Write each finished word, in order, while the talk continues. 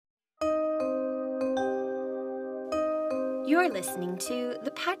You're listening to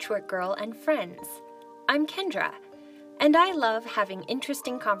The Patchwork Girl and Friends. I'm Kendra, and I love having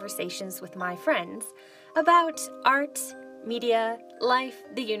interesting conversations with my friends about art, media, life,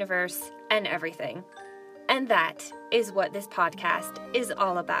 the universe, and everything. And that is what this podcast is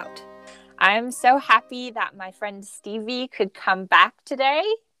all about. I'm so happy that my friend Stephie could come back today.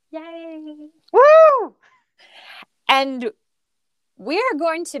 Yay! Woo! And we're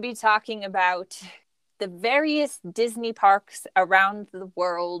going to be talking about the various Disney parks around the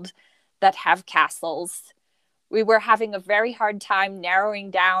world that have castles. We were having a very hard time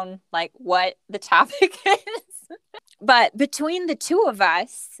narrowing down what the topic is. But between the two of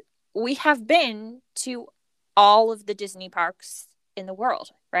us, we have been to all of the Disney parks in the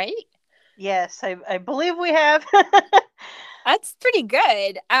world, right? Yes, I believe we have. That's pretty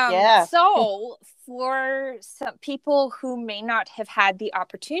good. Yeah. So for some people who may not have had the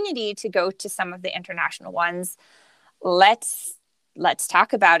opportunity to go to some of the international ones, let's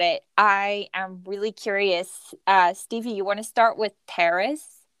talk about it. I am really curious. Stephie, you want to start with Paris?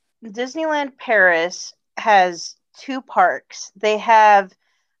 Disneyland Paris has two parks. They have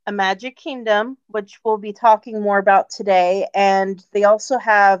a Magic Kingdom, which we'll be talking more about today, and they also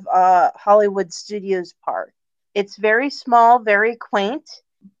have Hollywood Studios Park. It's very small, very quaint,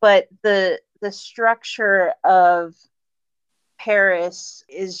 but the structure of Paris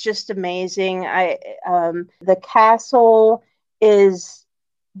is just amazing. The castle is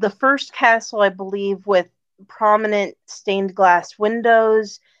the first castle, I believe, with prominent stained glass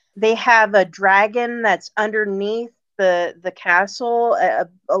windows. They have a dragon that's underneath the castle, a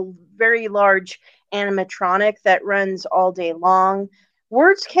very large animatronic that runs all day long.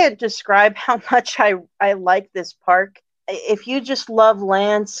 Words can't describe how much I like this park. If you just love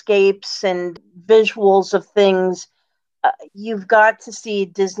landscapes and visuals of things, you've got to see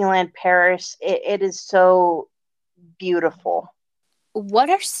Disneyland Paris. It is so beautiful. What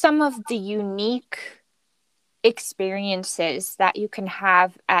are some of the unique experiences that you can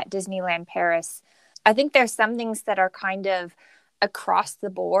have at Disneyland Paris? I think there's some things that are kind of across the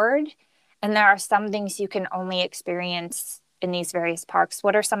board, and there are some things you can only experience in these various parks.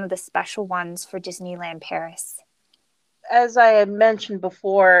 What are some of the special ones for Disneyland Paris? As I had mentioned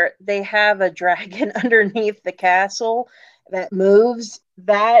before, they have a dragon underneath the castle that moves.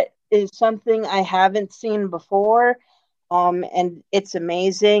 That is something I haven't seen before, and it's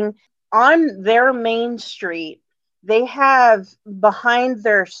amazing. On their main street, they have, behind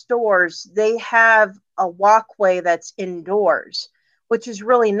their stores, they have a walkway that's indoors, which is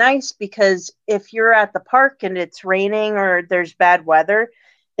really nice because if you're at the park and it's raining or there's bad weather,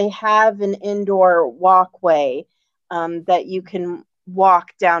 they have an indoor walkway that you can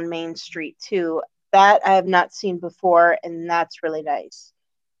walk down Main Street too. That I have not seen before, and that's really nice.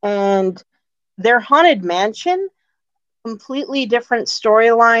 And their Haunted Mansion, completely different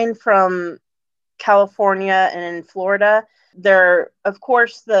storyline from California and in Florida. There, of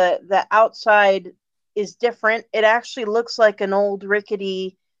course, the outside is different. It actually looks like an old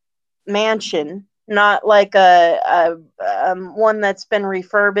rickety mansion, not like a one that's been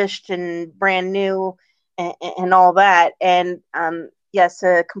refurbished and brand new and all that. And yes,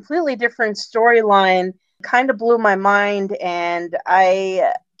 a completely different storyline. Kind of blew my mind, and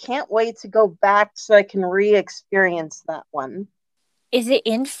I can't wait to go back so I can re-experience that one. Is it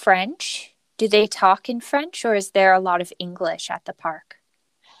in French? Do they talk in French, or is there a lot of English at the park?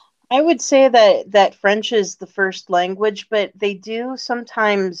 I would say that French is the first language, but they do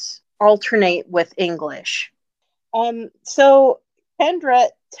sometimes alternate with English. So, Kendra,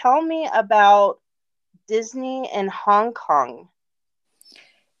 tell me about Disney in Hong Kong.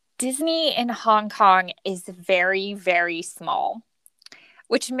 Disney in Hong Kong is very, very small,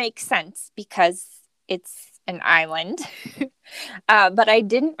 which makes sense because it's an island. But I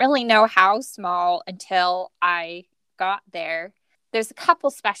didn't really know how small until I got there. There's a couple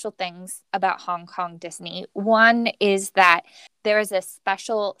special things about Hong Kong Disney. One is that there is a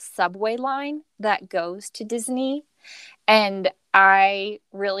special subway line that goes to Disney, and I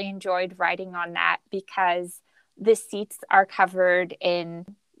really enjoyed riding on that because the seats are covered in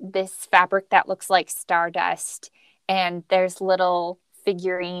this fabric that looks like stardust, and there's little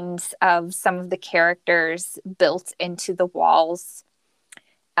figurines of some of the characters built into the walls.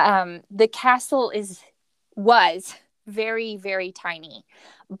 The castle was very, very tiny,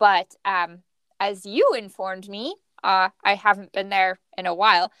 but as you informed me, I haven't been there in a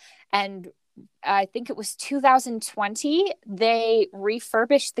while, and I think it was 2020, they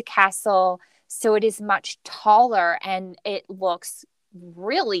refurbished the castle so it is much taller and it looks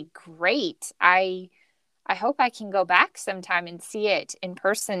really great. I hope I can go back sometime and see it in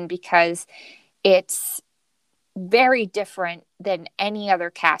person because it's very different than any other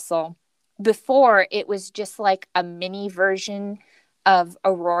castle. Before, it was just like a mini version of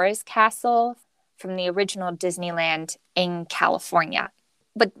Aurora's castle from the original Disneyland in California,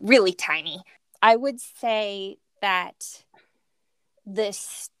 but really tiny. I would say that the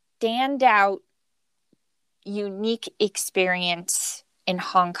standout unique experience in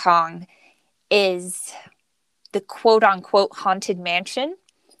Hong Kong is the quote unquote haunted mansion.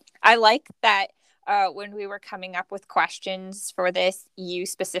 I like that when we were coming up with questions for this, you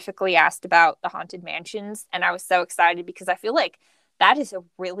specifically asked about the haunted mansions. And I was so excited because I feel like that is a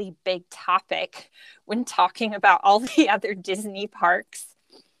really big topic when talking about all the other Disney parks.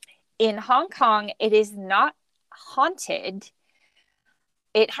 In Hong Kong, it is not haunted.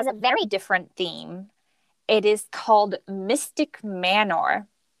 It has a very different theme. It is called Mystic Manor.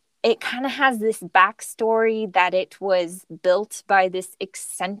 It kind of has this backstory that it was built by this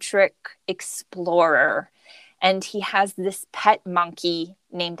eccentric explorer, and he has this pet monkey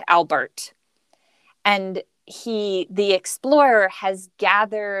named Albert. And the explorer, has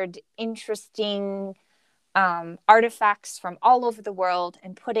gathered interesting artifacts from all over the world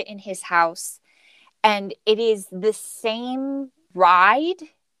and put it in his house. And it is the same ride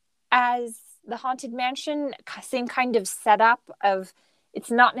as the Haunted Mansion, same kind of setup of, it's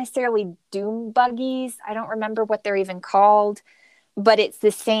not necessarily doom buggies. I don't remember what they're even called, but it's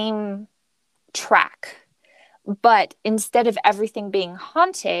the same track. But instead of everything being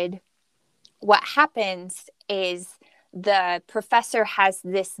haunted, what happens is the professor has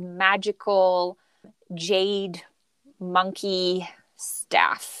this magical jade monkey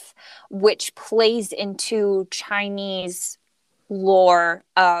staff, which plays into Chinese lore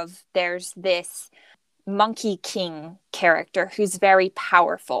of there's this Monkey King character who's very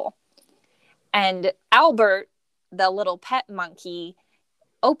powerful. And Albert, the little pet monkey,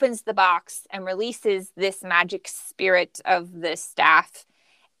 opens the box and releases this magic spirit of the staff.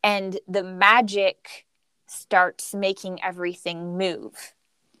 And the magic starts making everything move.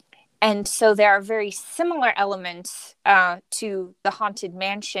 And so there are very similar elements to the Haunted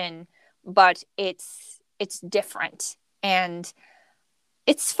Mansion, but it's different and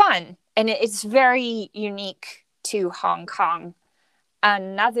it's fun and it's very unique to Hong Kong.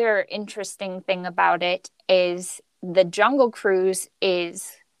 Another interesting thing about it is the Jungle Cruise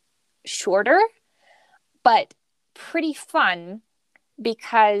is shorter, but pretty fun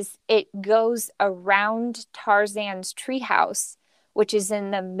because it goes around Tarzan's treehouse, which is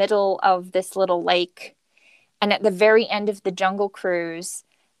in the middle of this little lake. And at the very end of the Jungle Cruise,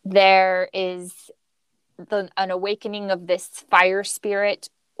 there is an awakening of this fire spirit,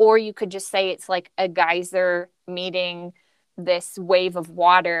 or you could just say it's like a geyser meeting this wave of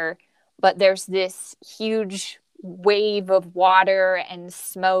water, but there's this huge wave of water and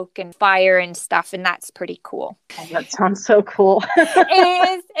smoke and fire and stuff, and that's pretty cool. Oh, that sounds so cool.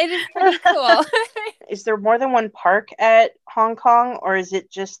 It is pretty cool. Is there more than one park at Hong Kong, or is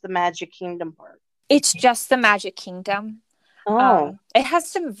it just the Magic Kingdom park? It's just the Magic Kingdom. Oh. It has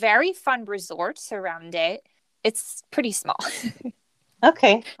some very fun resorts around it. It's pretty small.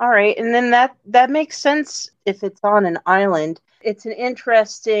 Okay. All right. And then that makes sense if it's on an island. It's an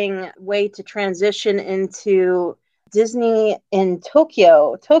interesting way to transition into Disney in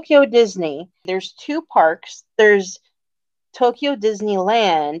Tokyo Disney. There's two parks. There's Tokyo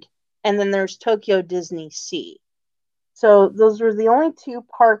Disneyland, and then there's Tokyo Disney Sea. So those are the only two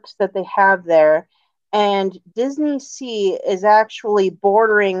parks that they have there. And Disney Sea is actually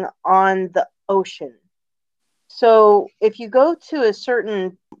bordering on the ocean. So if you go to a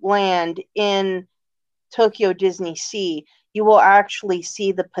certain land in Tokyo Disney Sea, you will actually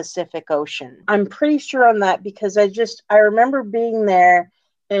see the Pacific Ocean. I'm pretty sure on that because I remember being there,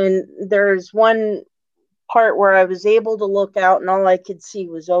 and there's one part where I was able to look out and all I could see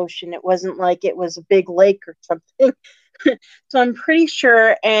was ocean. It wasn't like it was a big lake or something. So I'm pretty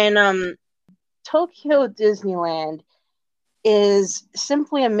sure. And Tokyo Disneyland is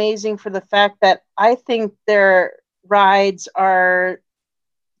simply amazing for the fact that I think their rides are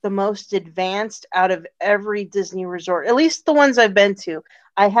the most advanced out of every Disney resort, at least the ones I've been to.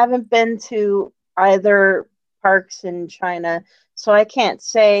 I haven't been to either parks in China, so I can't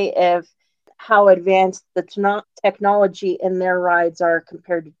say how advanced the technology in their rides are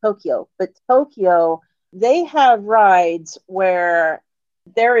compared to Tokyo. But Tokyo, they have rides where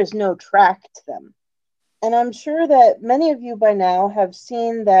there is no track to them. And I'm sure that many of you by now have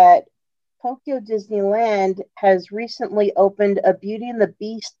seen that Tokyo Disneyland has recently opened a Beauty and the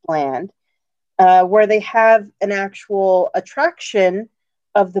Beast land where they have an actual attraction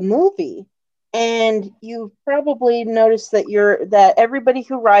of the movie. And you probably noticed that everybody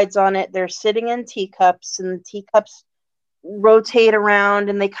who rides on it, they're sitting in teacups, and the teacups rotate around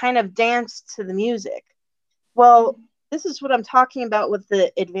and they kind of dance to the music. Well, this is what I'm talking about with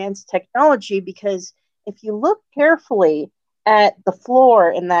the advanced technology, because if you look carefully at the floor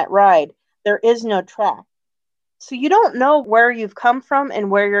in that ride, there is no track. So you don't know where you've come from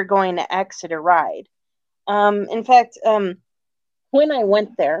and where you're going to exit a ride. In fact, when I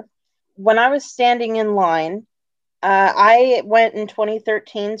went there, when I was standing in line, I went in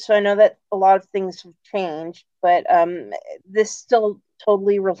 2013, so I know that a lot of things have changed, but this still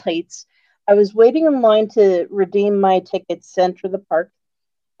totally relates. I was waiting in line to redeem my tickets to enter the park,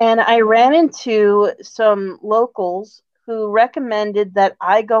 and I ran into some locals who recommended that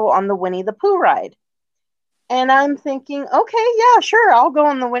I go on the Winnie the Pooh ride. And I'm thinking, okay, yeah, sure, I'll go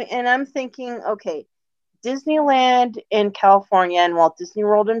on the Winnie. And I'm thinking, okay, Disneyland in California and Walt Disney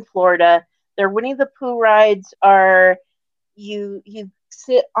World in Florida, their Winnie the Pooh rides are you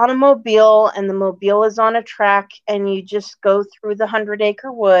sit on a mobile, and the mobile is on a track, and you just go through the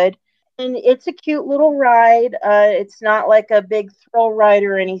 100-acre wood, and it's a cute little ride. It's not like a big thrill ride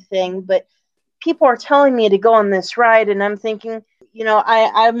or anything, but people are telling me to go on this ride, and I'm thinking,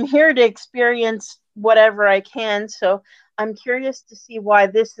 I'm here to experience whatever I can, so I'm curious to see why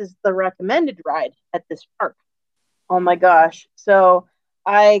this is the recommended ride at this park. Oh my gosh. So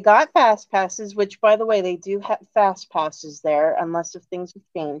I got fast passes, which, by the way, they do have fast passes there, unless if things have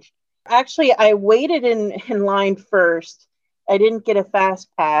changed. Actually, I waited in line first. I didn't get a fast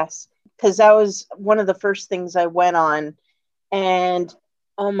pass because that was one of the first things I went on. And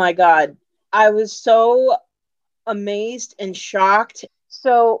oh my God, I was so amazed and shocked.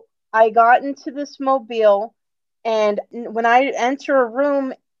 So I got into this mobile, and when I enter a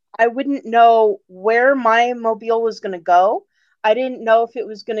room, I wouldn't know where my mobile was going to go. I didn't know if it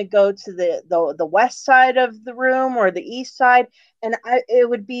was going to go to the west side of the room or the east side, and it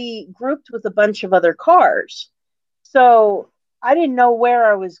would be grouped with a bunch of other cars. So I didn't know where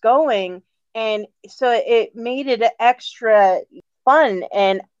I was going, and so it made it extra fun.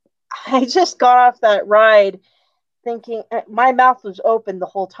 And I just got off that ride thinking, my mouth was open the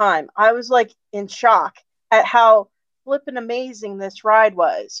whole time. I was like in shock at how flippin' amazing this ride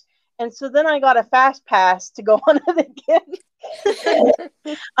was. And so then I got a fast pass to go on it again.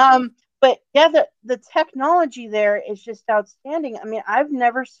 But yeah, the technology there is just outstanding. I mean, I've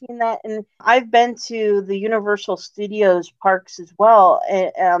never seen that, and I've been to the Universal Studios parks as well,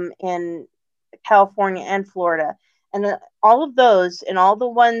 in California and Florida, and all of those and all the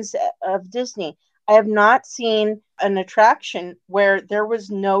ones of Disney. I have not seen an attraction where there was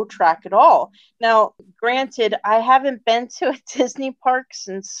no track at all. Now, granted, I haven't been to a Disney park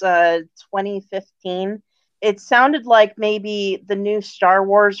since 2015. It sounded like maybe the new Star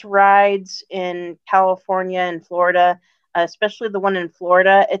Wars rides in California and Florida, especially the one in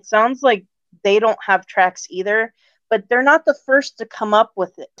Florida. It sounds like they don't have tracks either, but they're not the first to come up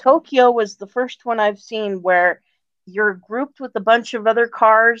with it. Tokyo was the first one I've seen where you're grouped with a bunch of other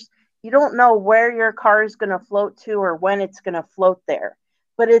cars. You don't know where your car is going to float to or when it's going to float there.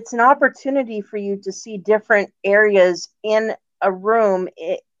 But it's an opportunity for you to see different areas in a room,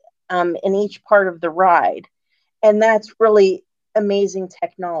 in each part of the ride. And that's really amazing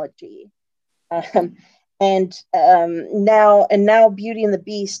technology. Um, and now Beauty and the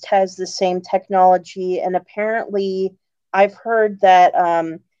Beast has the same technology. And apparently I've heard that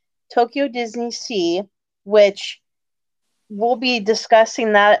Tokyo Disney Sea, which we'll be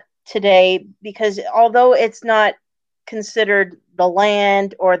discussing that today, because although it's not considered the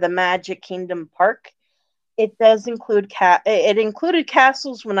land or the Magic Kingdom park, it does include it included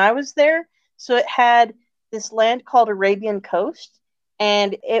castles when I was there. So it had this land called Arabian Coast,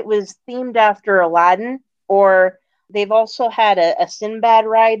 and it was themed after Aladdin. Or they've also had a Sinbad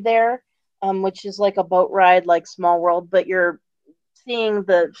ride there, which is like a boat ride like Small World, but you're seeing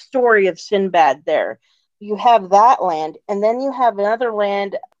the story of Sinbad there. You have that land, and then you have another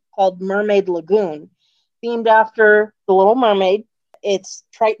land called Mermaid Lagoon, themed after the Little Mermaid. It's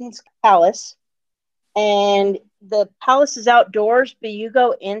Triton's palace, and the palace is outdoors, but you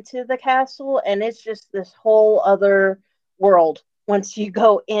go into the castle, and it's just this whole other world once you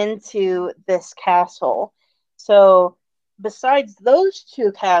go into this castle. So besides those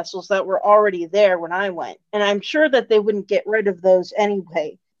two castles that were already there when I went, and I'm sure that they wouldn't get rid of those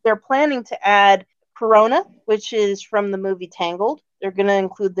anyway, they're planning to add Corona, which is from the movie Tangled. They're going to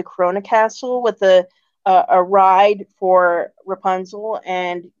include the Corona Castle with a ride for Rapunzel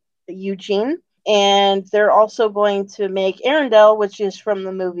and Eugene. And they're also going to make Arendelle, which is from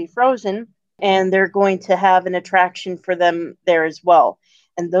the movie Frozen, and they're going to have an attraction for them there as well.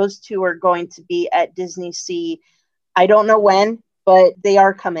 and those two are going to be at Disney Sea. I don't know when, but they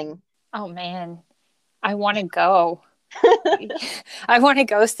are coming. Oh man, I want to go. I want to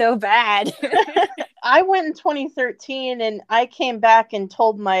go so bad. I went in 2013 and I came back and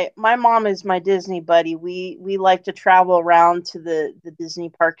told my mom is my Disney buddy. We like to travel around to the Disney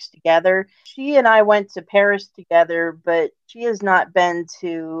parks together. She and I went to Paris together, but she has not been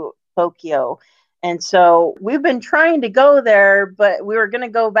to Tokyo. And so we've been trying to go there, but we were going to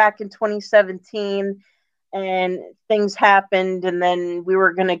go back in 2017 and things happened, and then we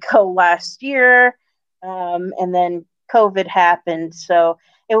were going to go last year, and then COVID happened. So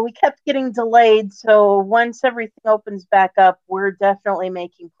and we kept getting delayed. So once everything opens back up, we're definitely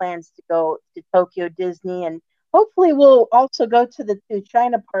making plans to go to Tokyo Disney, and hopefully we'll also go to the two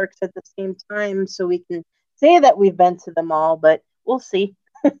China parks at the same time so we can say that we've been to them all, but we'll see.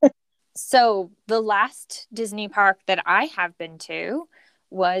 So the last Disney park that I have been to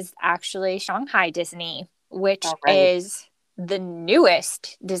was actually Shanghai Disney, which is the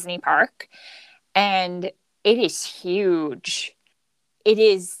newest Disney park, and it is huge. It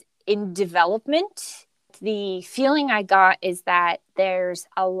is in development. The feeling I got is that there's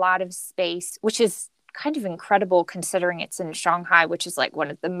a lot of space, which is kind of incredible considering it's in Shanghai, which is like one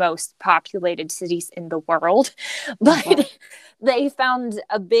of the most populated cities in the world. But they found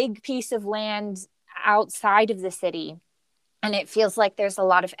a big piece of land outside of the city, and it feels like there's a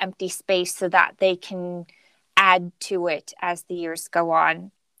lot of empty space so that they can add to it as the years go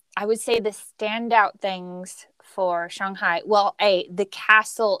on. I would say the standout things for Shanghai, well, the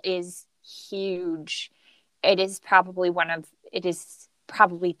castle is huge. It is probably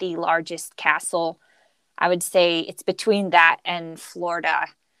the largest castle. I would say it's between that and Florida,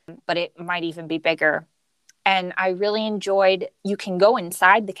 but it might even be bigger. And I really enjoyed, you can go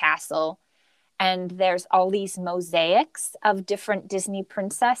inside the castle and there's all these mosaics of different Disney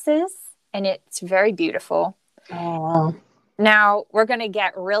princesses, and it's very beautiful. Oh, wow. Now, we're going to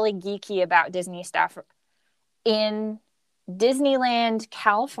get really geeky about Disney stuff. In Disneyland,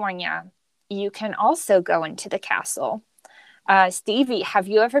 California, you can also go into the castle. Stevie, have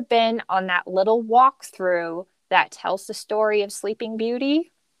you ever been on that little walkthrough that tells the story of Sleeping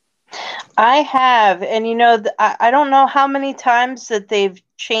Beauty? I have, and I don't know how many times that they've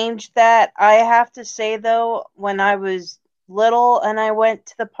changed that. I have to say, though, when I was little and I went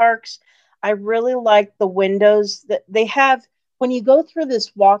to the parks, I really liked the windows that they have. When you go through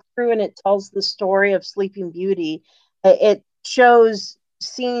this walkthrough and it tells the story of Sleeping Beauty, it shows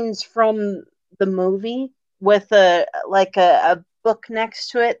scenes from the movie with a book next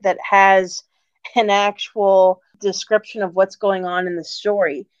to it that has an actual description of what's going on in the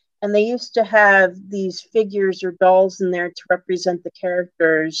story. And they used to have these figures or dolls in there to represent the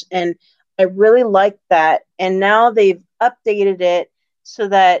characters. And I really liked that. And now they've updated it so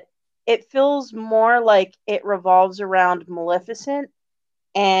that it feels more like it revolves around Maleficent.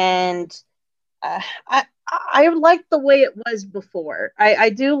 And I like the way it was before.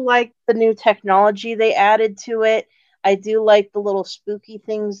 I do like the new technology they added to it. I do like the little spooky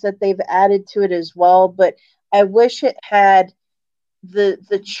things that they've added to it as well. But I wish it had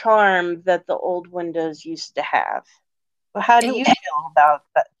the charm that the old windows used to have. How do you feel about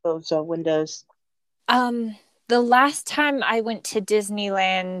those windows? The last time I went to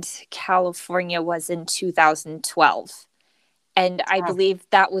Disneyland, California was in 2012. And I believe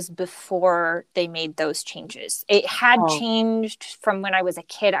that was before they made those changes. It had changed from when I was a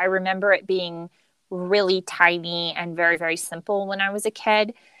kid. I remember it being really tiny and very, very simple when I was a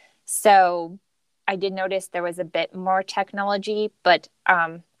kid. So I did notice there was a bit more technology, but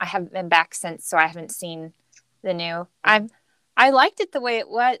I haven't been back since, so I haven't seen the new. I liked it the way it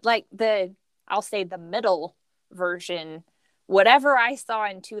was, like I'll say the middle version. Whatever I saw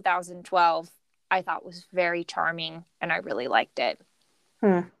in 2012, I thought was very charming, and I really liked it.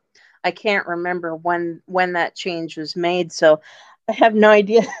 I can't remember when that change was made, so I have no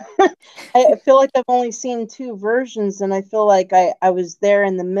idea. I feel like I've only seen two versions, and I feel like I was there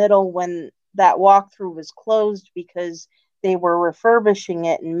in the middle when that walkthrough was closed because they were refurbishing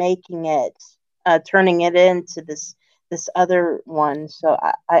it and making it, turning it into this other one. So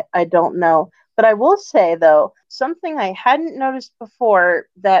I don't know. But I will say, though, something I hadn't noticed before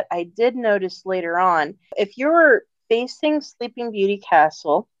that I did notice later on. If you're facing Sleeping Beauty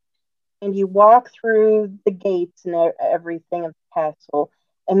Castle and you walk through the gates and everything of the castle,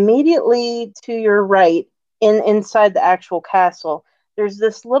 immediately to your right, inside the actual castle, there's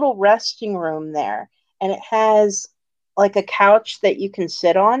this little resting room there. And it has like a couch that you can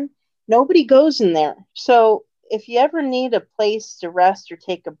sit on. Nobody goes in there. So if you ever need a place to rest or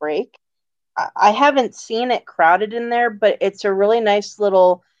take a break, I haven't seen it crowded in there, but it's a really nice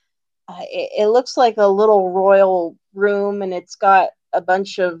little. It looks like a little royal room, and it's got a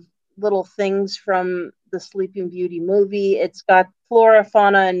bunch of little things from the Sleeping Beauty movie. It's got flora,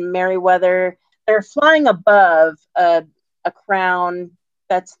 fauna, and Merryweather. They're flying above a crown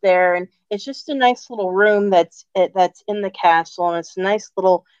that's there, and it's just a nice little room that's in the castle, and it's a nice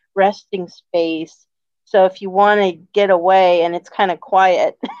little resting space. So if you want to get away and it's kind of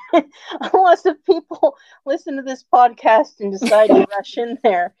quiet, unless if people listen to this podcast and decide to rush in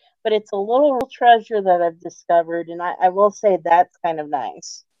there, but it's a little treasure that I've discovered, and I will say that's kind of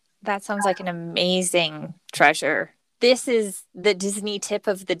nice. That sounds like an amazing treasure. This is the Disney tip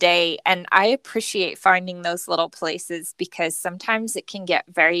of the day, and I appreciate finding those little places because sometimes it can get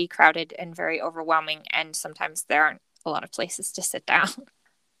very crowded and very overwhelming, and sometimes there aren't a lot of places to sit down.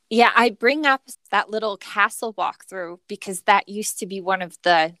 Yeah, I bring up that little castle walkthrough because that used to be one of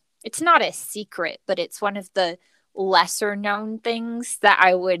the, it's not a secret, but it's one of the lesser known things that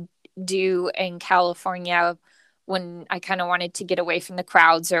I would do in California when I kind of wanted to get away from the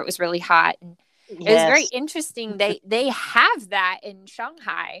crowds or it was really hot. And it was very Yes. interesting. They have that in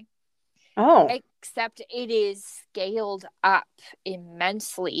Shanghai, Oh. except it is scaled up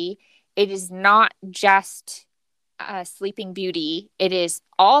immensely. It is not just Sleeping Beauty. It is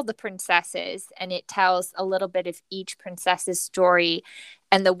all the princesses, and it tells a little bit of each princess's story.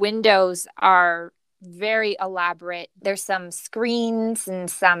 And the windows are very elaborate. There's some screens and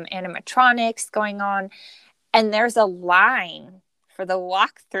some animatronics going on, and there's a line for the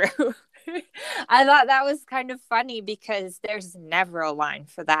walkthrough. I thought that was kind of funny because there's never a line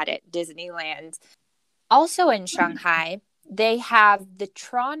for that at Disneyland. Also in Shanghai, they have the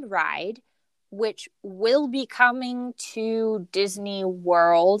Tron ride, which will be coming to Disney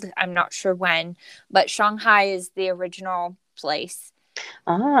World. I'm not sure when, but Shanghai is the original place.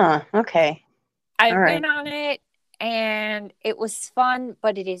 Ah, okay. I All right. went on it and it was fun,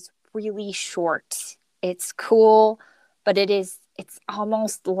 but it is really short. It's cool, but it's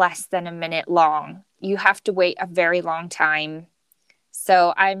almost less than a minute long. You have to wait a very long time.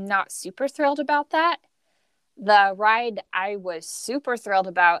 So I'm not super thrilled about that. The ride I was super thrilled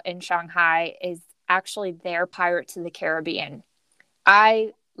about in Shanghai is actually their Pirates of the Caribbean.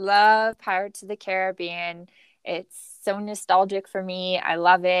 I love Pirates of the Caribbean. It's so nostalgic for me. I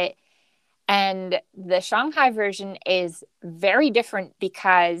love it. And the Shanghai version is very different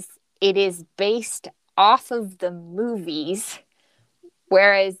because it is based off of the movies,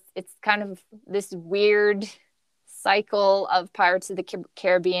 whereas it's kind of this weird cycle of Pirates of the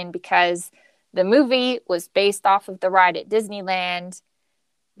Caribbean because the movie was based off of the ride at Disneyland.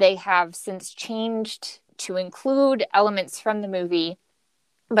 They have since changed to include elements from the movie,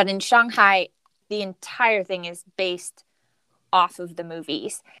 but in Shanghai, the entire thing is based off of the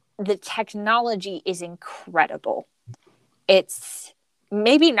movies. The technology is incredible. It's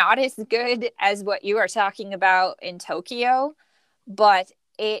maybe not as good as what you are talking about in Tokyo, but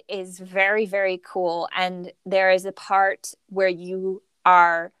it is very, very cool. And there is a part where you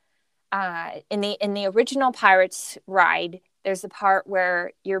are in the original Pirates ride. There's a part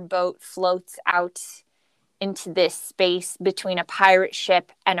where your boat floats out into this space between a pirate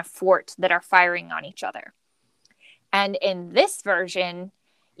ship and a fort that are firing on each other. And in this version,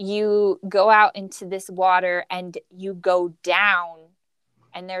 you go out into this water and you go down,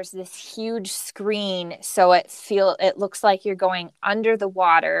 and there's this huge screen, so it looks like you're going under the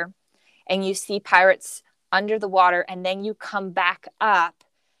water, and you see pirates under the water, and then you come back up,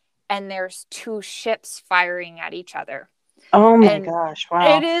 and there's two ships firing at each other. Oh my And gosh!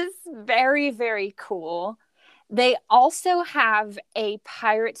 Wow. it is very, very cool. They also have a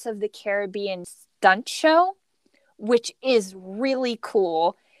Pirates of the Caribbean stunt show, which is really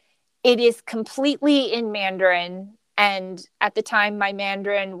cool. It is completely in Mandarin. And at the time, my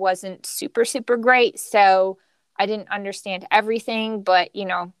Mandarin wasn't super, super great. So I didn't understand everything, but you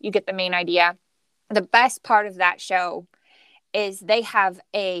get the main idea. The best part of that show is they have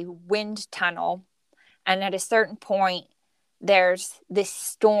a wind tunnel. And at a certain point, there's this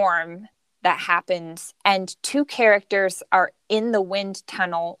storm that happens, and two characters are in the wind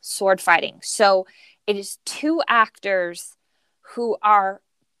tunnel sword fighting. So it is two actors who are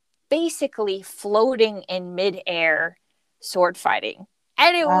basically floating in midair sword fighting.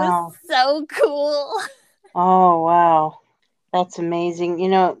 And it was so cool. Oh, wow. That's amazing.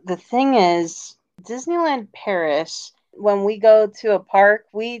 The thing is, Disneyland Paris, when we go to a park,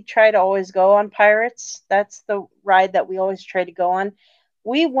 we try to always go on Pirates. That's the ride that we always try to go on.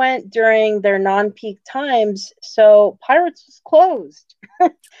 We went during their non-peak times, so Pirates was closed. We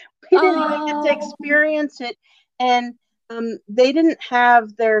didn't even get to experience it. And They didn't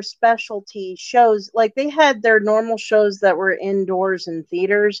have their specialty shows. Like, they had their normal shows that were indoors in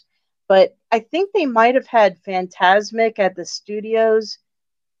theaters, but I think they might have had Phantasmic at the studios,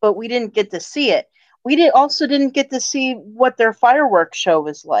 but we didn't get to see it. We didn't get to see what their fireworks show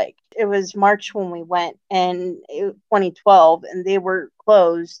was like. It was March when we went, and 2012, and they were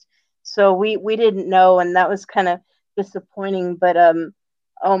closed, so we didn't know, and that was kind of disappointing. But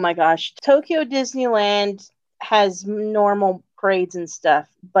oh my gosh, Tokyo Disneyland has normal parades and stuff,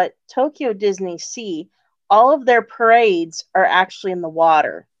 but Tokyo Disney Sea, all of their parades are actually in the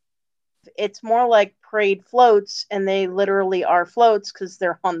water. It's more like parade floats, and they literally are floats because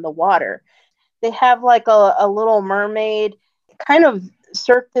they're on the water. They have like a Little Mermaid, kind of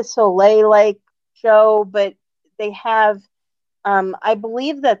Cirque du Soleil like show, but they have, I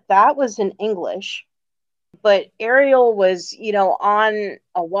believe that was in English, but Ariel was, on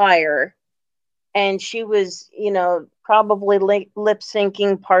a wire, and she was, probably lip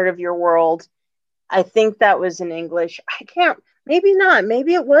syncing Part of Your World. I think that was in English. I can't, maybe not.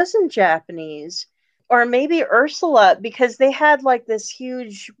 Maybe it was in Japanese. Or maybe Ursula, because they had like this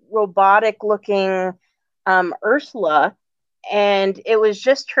huge robotic looking Ursula, and it was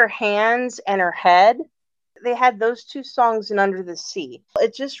just her hands and her head. They had those two songs in Under the Sea.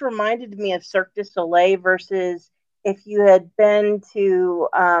 It just reminded me of Cirque du Soleil versus if you had been to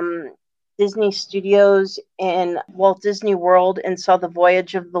Disney Studios in Walt Disney World and saw the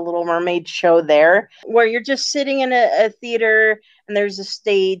Voyage of the Little Mermaid show there, where you're just sitting in a theater and there's a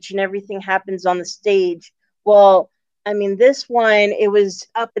stage and everything happens on the stage. Well, I mean, this one, it was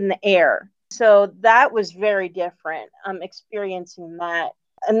up in the air. So that was very different, experiencing that.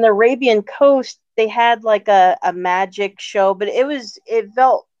 And the Arabian Coast, they had like a magic show, but it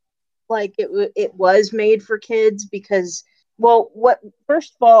felt like it was made for kids because, well,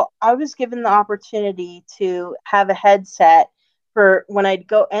 first of all, I was given the opportunity to have a headset for when I'd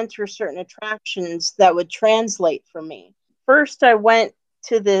go enter certain attractions that would translate for me. First, I went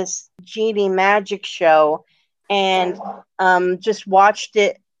to this genie magic show and just watched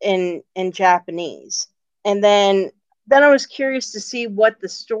it in Japanese, and then I was curious to see what the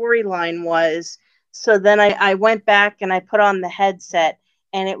storyline was. So then I went back and I put on the headset,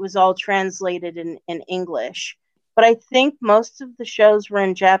 and it was all translated in English. But I think most of the shows were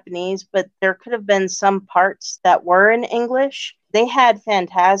in Japanese, but there could have been some parts that were in English. They had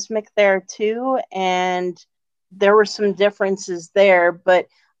Phantasmic there too, and there were some differences there. But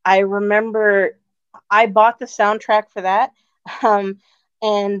I remember I bought the soundtrack for that.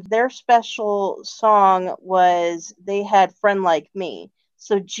 And their special song was, they had Friend Like Me.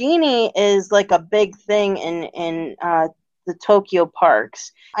 So Genie is like a big thing in the Tokyo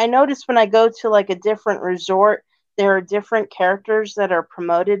parks. I noticed when I go to like a different resort, there are different characters that are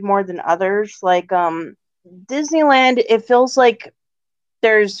promoted more than others. Like Disneyland, it feels like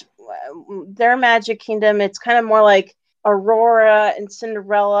there's their Magic Kingdom. It's kind of more like Aurora and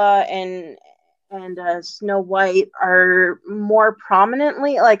Cinderella and Snow White are more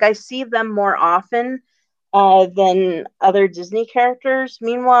prominently, like I see them more often than other Disney characters.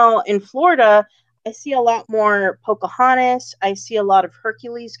 Meanwhile, in Florida, I see a lot more Pocahontas. I see a lot of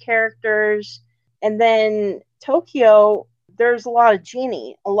Hercules characters. And then Tokyo, there's a lot of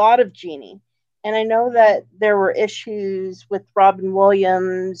Genie. And I know that there were issues with Robin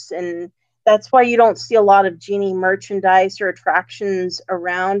Williams, and that's why you don't see a lot of Genie merchandise or attractions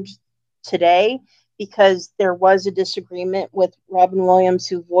around today, because there was a disagreement with Robin Williams,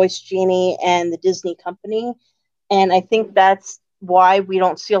 who voiced Genie, and the Disney company. And I think that's why we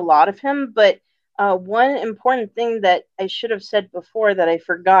don't see a lot of him. But one important thing that I should have said before that I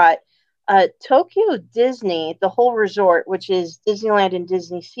forgot, Tokyo Disney, the whole resort, which is Disneyland and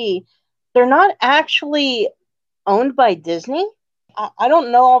Disney Sea, they're not actually owned by Disney. I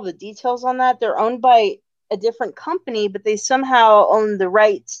don't know all the details on that. They're owned by a different company, but they somehow own the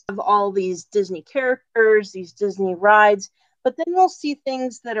rights of all these Disney characters, these Disney rides. But then you'll see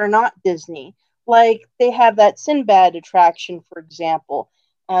things that are not Disney. Like they have that Sinbad attraction, for example.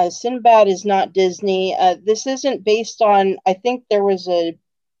 Sinbad is not Disney. This isn't based on, I think there was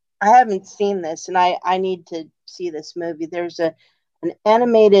I haven't seen this, and I need to see this movie. There's an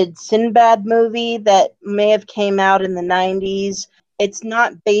animated Sinbad movie that may have came out in the 90s. It's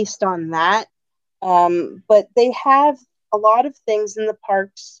not based on that. But they have a lot of things in the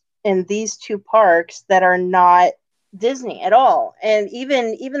parks, in these two parks, that are not Disney at all. And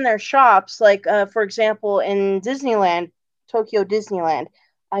even their shops, like for example, in Disneyland, Tokyo Disneyland,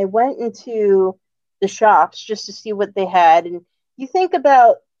 I went into the shops just to see what they had. And you think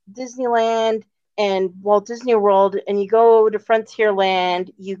about Disneyland and Walt Disney World, and you go to Frontierland,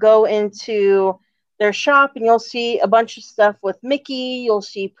 you go into their shop, and you'll see a bunch of stuff with Mickey. You'll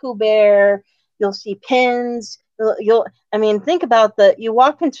see Pooh Bear. You'll see pins. I mean, think about you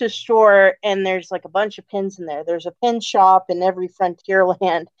walk into a store and there's like a bunch of pins in there. There's a pin shop in every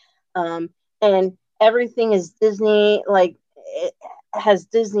Frontierland, and everything is Disney. Like it has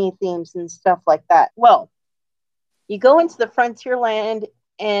Disney themes and stuff like that. Well, you go into the Frontierland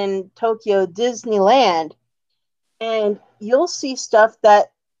in Tokyo Disneyland, and you'll see stuff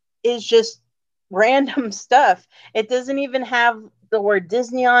that is just random stuff. It doesn't even have the word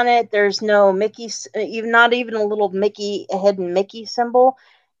Disney on it. There's no Mickey, even not even a little Mickey, a hidden Mickey symbol.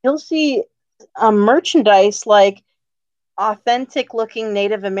 You'll see merchandise like authentic looking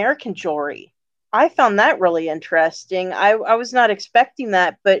Native American jewelry. I found that really interesting. I was not expecting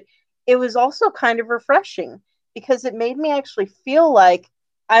that, but it was also kind of refreshing because it made me actually feel like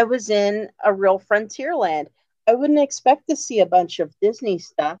I was in a real Frontierland. I wouldn't expect to see a bunch of Disney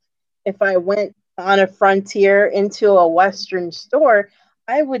stuff. If I went on a frontier into a Western store,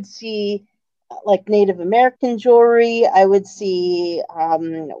 I would see like Native American jewelry. I would see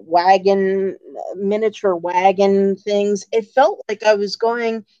miniature wagon things. It felt like I was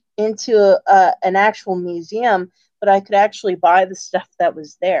going into an actual museum, but I could actually buy the stuff that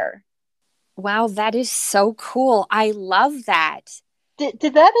was there. Wow, that is so cool. I love that.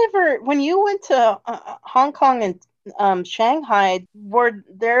 Did that ever, when you went to Hong Kong and Shanghai, were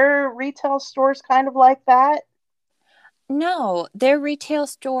their retail stores kind of like that? No, their retail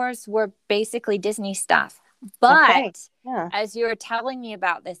stores were basically Disney stuff. But Okay. Yeah. as you were telling me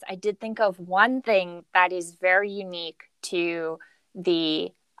about this, I did think of one thing that is very unique to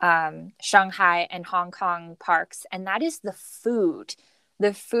the Shanghai and Hong Kong parks, and that is the food.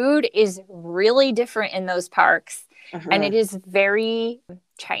 The food is really different in those parks, and it is very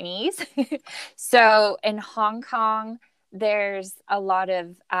Chinese. So in Hong Kong, there's a lot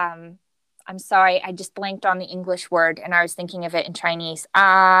of I'm sorry, I just blanked on the English word and I was thinking of it in Chinese.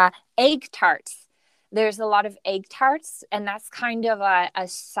 Egg tarts. There's a lot of egg tarts, and that's kind of a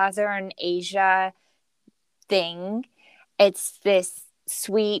Southern Asia thing. It's this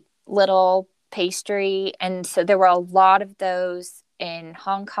sweet little pastry. And so there were a lot of those in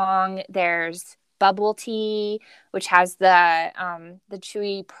Hong Kong. There's bubble tea, which has the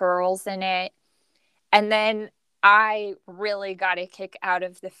chewy pearls in it. And then I really got a kick out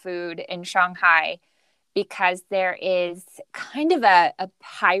of the food in Shanghai because there is kind of a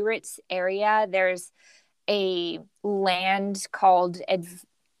pirates area. There's a land called,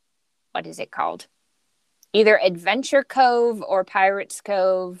 what is it called? Either Adventure Cove or Pirates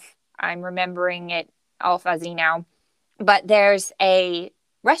Cove. I'm remembering it all fuzzy now. But there's a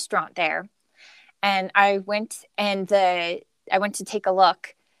restaurant there. And I went to take a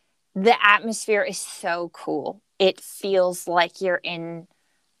look. The atmosphere is so cool. It feels like you're in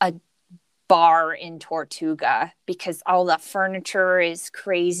a bar in Tortuga because all the furniture is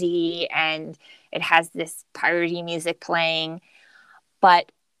crazy and it has this piratey music playing.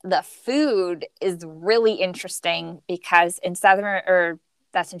 But the food is really interesting because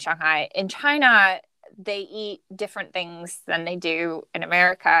that's in Shanghai. In China, they eat different things than they do in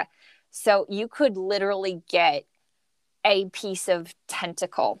America. So you could literally get a piece of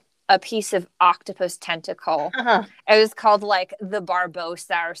tentacle, a piece of octopus tentacle. It was called like the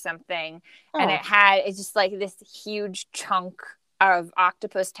Barbosa or something. And it's just like this huge chunk of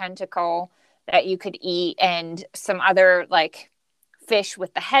octopus tentacle that you could eat, and some other like fish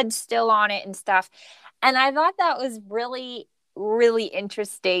with the head still on it and stuff. And I thought that was really, really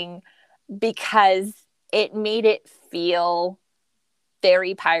interesting because it made it feel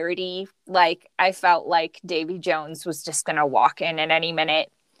very piratey. Like I felt like Davy Jones was just going to walk in at any minute.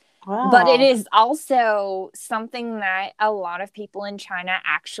 Wow. But it is also something that a lot of people in China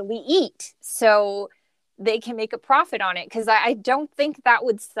actually eat. So they can make a profit on it, because I don't think that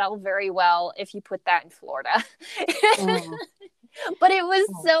would sell very well if you put that in Florida. But it was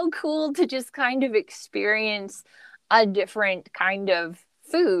so cool to just kind of experience a different kind of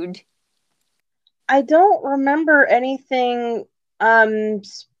food. I don't remember anything like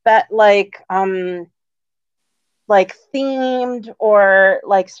themed or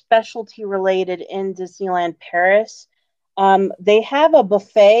like specialty related in Disneyland Paris. They have a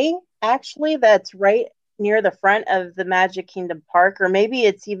buffet actually that's right near the front of the Magic Kingdom Park, or maybe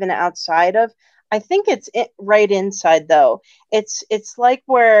it's even outside of. I think it's right inside though. It's like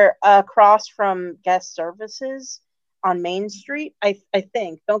we're across from guest services on Main Street. I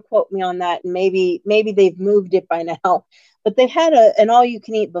think. Don't quote me on that. And maybe they've moved it by now. But they had an all you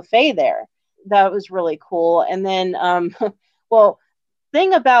can eat buffet there. That was really cool. And then, well,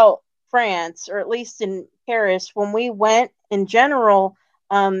 thing about France, or at least in Paris, when we went in general,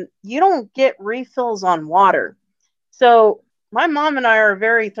 you don't get refills on water. So my mom and I are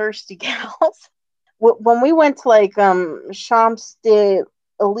very thirsty gals. When we went to like Champs de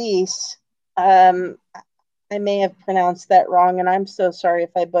Elise, I may have pronounced that wrong, and I'm so sorry if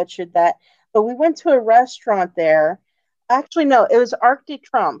I butchered that. But we went to a restaurant there. Actually, no, it was Arc de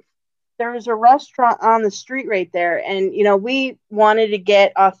Triomphe. There was a restaurant on the street right there, and we wanted to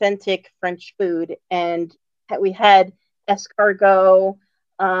get authentic French food, and we had escargot,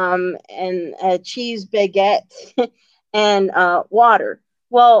 and a cheese baguette, and water.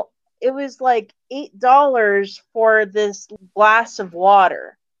 Well, it was like $8 for this glass of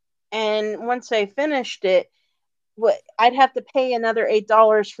water, and once I finished it, I'd have to pay another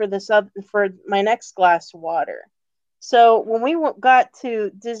 $8 for for my next glass of water. So when we got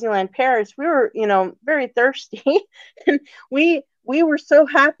to Disneyland Paris, we were, very thirsty, and we were so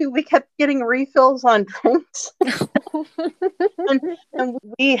happy we kept getting refills on drinks, and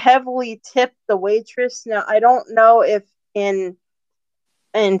we heavily tipped the waitress. Now I don't know if in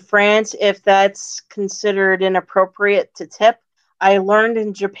France if that's considered inappropriate to tip. I learned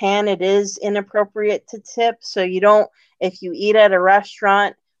in Japan it is inappropriate to tip. So you don't, if you eat at a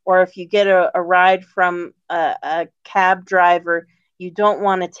restaurant or if you get a ride from a cab driver, you don't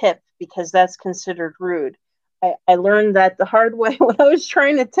want to tip because that's considered rude. I learned that the hard way when I was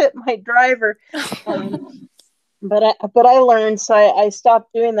trying to tip my driver. But I learned, so I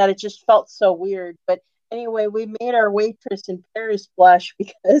stopped doing that. It just felt so weird. But anyway, we made our waitress in Paris blush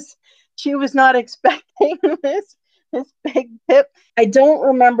because she was not expecting this big tip. I don't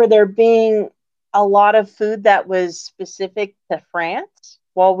remember there being a lot of food that was specific to France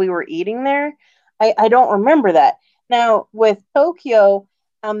while we were eating there. I don't remember that. Now with Tokyo,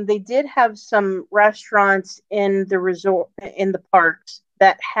 they did have some restaurants in the resort, in the parks,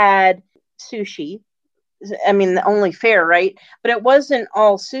 that had sushi. I mean, only fair, right? But it wasn't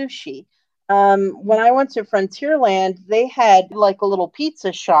all sushi. When I went to Frontierland, they had like a little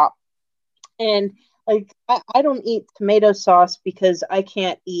pizza shop, and like I don't eat tomato sauce because I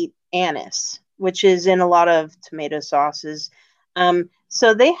can't eat anise, which is in a lot of tomato sauces.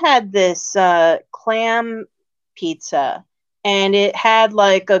 So they had this clam pizza, and it had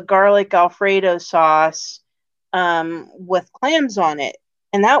like a garlic Alfredo sauce with clams on it,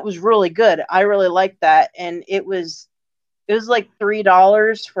 and that was really good. I really liked that, and it was like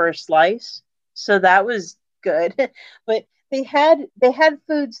 $3 for a slice, so that was good. But they had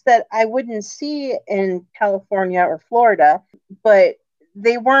foods that I wouldn't see in California or Florida, but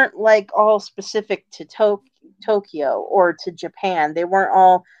they weren't like all specific to Tokyo or to Japan. They weren't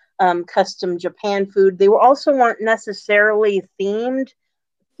all custom Japan food. They were also weren't necessarily themed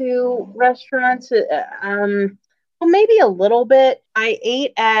to restaurants. Well, maybe a little bit. I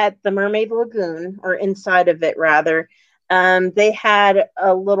ate at the Mermaid Lagoon, or inside of it rather. They had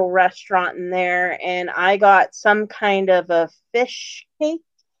a little restaurant in there, and I got some kind of a fish cake.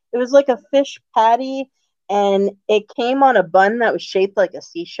 It was like a fish patty, and it came on a bun that was shaped like a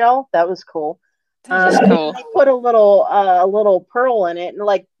seashell. That was cool. That is cool. They put a little pearl in it, and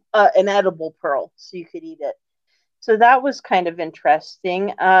like an edible pearl, so you could eat it. So that was kind of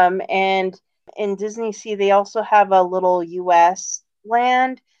interesting. And in Disney Sea, they also have a little U.S.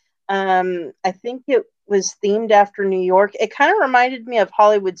 land. I think it was themed after New York. It kind of reminded me of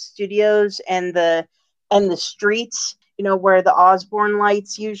Hollywood Studios and the streets, where the Osborne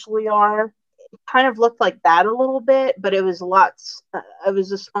lights usually are. It kind of looked like that a little bit, but it was lots. It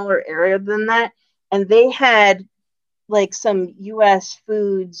was a smaller area than that, and they had like some U.S.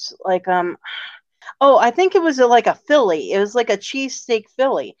 foods, like oh, I think it was like a Philly. It was like a cheesesteak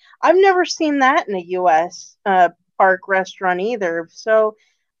Philly. I've never seen that in a U.S. Park restaurant either. So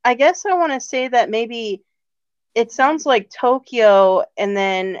I guess I want to say that maybe it sounds like Tokyo, and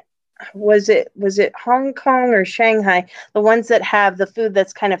then was it Hong Kong or Shanghai, the ones that have the food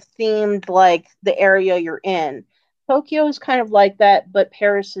that's kind of themed like the area you're in. Tokyo is kind of like that, but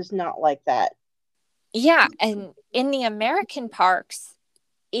Paris is not like that. Yeah, and in the American parks,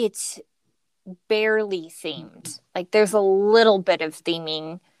 it's barely themed. Like there's a little bit of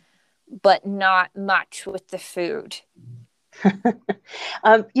theming, but not much with the food.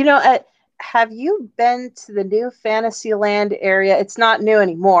 um, you know, uh, have you been to the new Fantasyland area? It's not new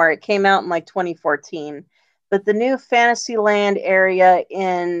anymore. It came out in like 2014, but the new Fantasyland area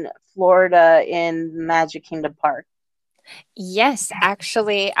in Florida in Magic Kingdom Park. Yes,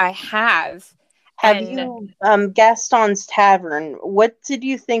 actually, I have. Have And you Gaston's Tavern? What did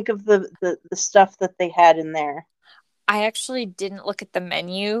you think of the stuff that they had in there? I actually didn't look at the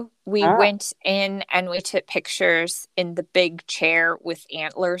menu. We Ah. went in and we took pictures in the big chair with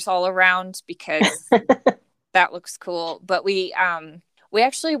antlers all around because that looks cool. But We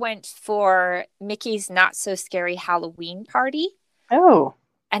actually went for Mickey's Not So Scary Halloween Party. Oh.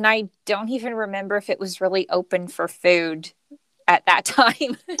 And I don't even remember if it was really open for food at that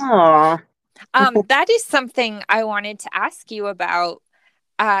time. Aw. That is something I wanted to ask you about.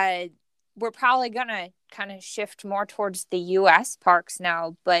 We're probably going to kind of shift more towards the US parks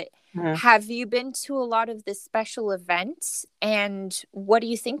now, but have you been to a lot of the special events? And what do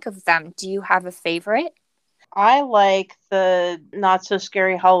you think of them? Do you have a favorite? I like the Not So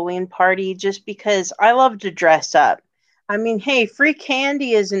Scary Halloween Party just because I love to dress up. I mean, hey, free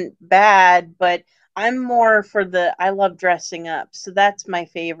candy isn't bad, but I'm more for I love dressing up. So that's my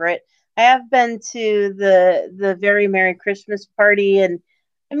favorite. I have been to the Very Merry Christmas Party, and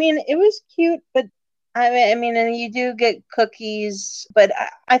I mean, it was cute, but I mean, and you do get cookies, but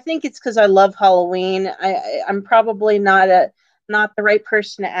I think it's because I love Halloween. I'm probably not the right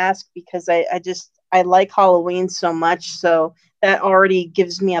person to ask because I like Halloween so much, so that already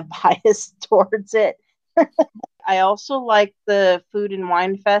gives me a bias towards it. I also like the Food and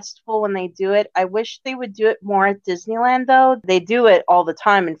Wine Festival when they do it. I wish they would do it more at Disneyland, though. They do it all the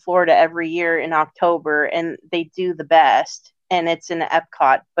time in Florida every year in October, and they do the best, and it's in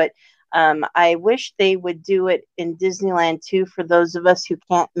Epcot. But I wish they would do it in Disneyland, too, for those of us who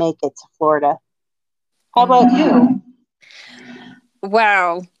can't make it to Florida. How about you?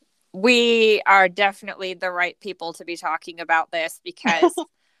 Well, we are definitely the right people to be talking about this because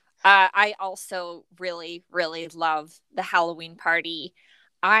I also really, really love the Halloween party.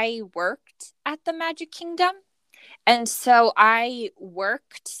 I worked at the Magic Kingdom, and so I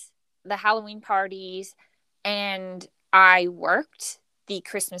worked the Halloween parties and I worked the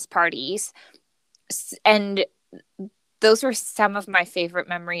Christmas parties. And those were some of my favorite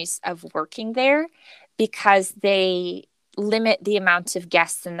memories of working there because they limit the amount of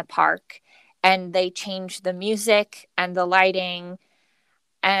guests in the park and they change the music and the lighting.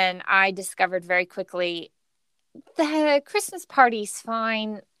 And I discovered very quickly the Christmas party's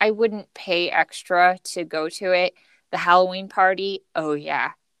fine. I wouldn't pay extra to go to it. The Halloween party, oh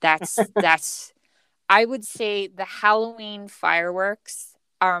yeah, that's I would say the Halloween fireworks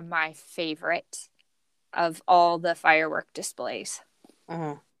are my favorite of all the firework displays.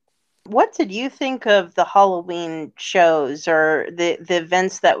 Mhm. What did you think of the Halloween shows or the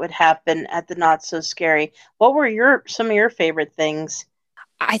events that would happen at the Not So Scary? What were some of your favorite things?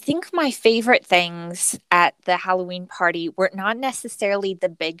 I think my favorite things at the Halloween party were not necessarily the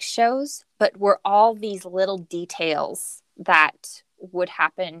big shows, but were all these little details that would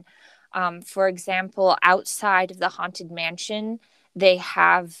happen. For example, outside of the Haunted Mansion, they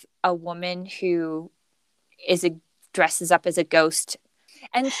have a woman who dresses up as a ghost,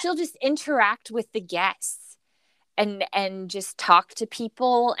 and she'll just interact with the guests and just talk to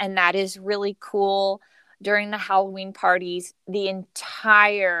people, and that is really cool. During the Halloween parties, the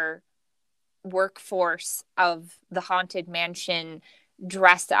entire workforce of the Haunted Mansion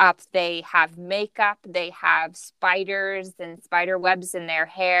dress up. They have makeup, they have spiders and spider webs in their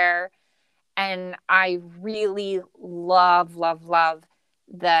hair. And I really love, love, love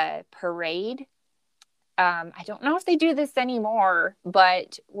the parade. I don't know if they do this anymore,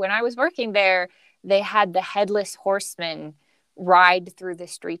 but when I was working there, they had the headless horseman ride through the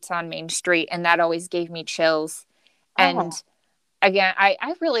streets on Main Street, and that always gave me chills. And again,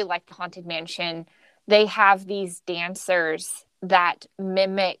 I really like the Haunted Mansion. They have these dancers that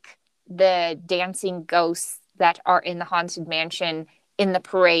mimic the dancing ghosts that are in the Haunted Mansion in the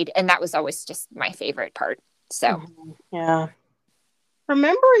parade, and that was always just my favorite part. So, Yeah.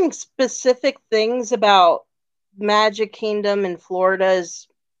 Remembering specific things about Magic Kingdom in Florida's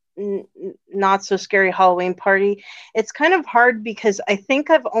Not So Scary Halloween Party, it's kind of hard because I think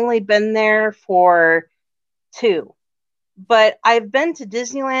I've only been there for 2. But I've been to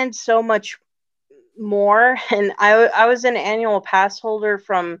Disneyland so much more, and I was an annual pass holder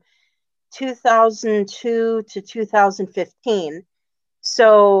from 2002 to 2015.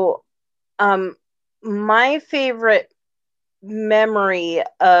 So, my favorite memory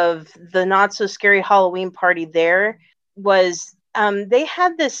of the Not So Scary Halloween party there was they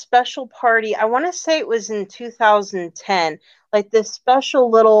had this special party. I want to say it was in 2010, like this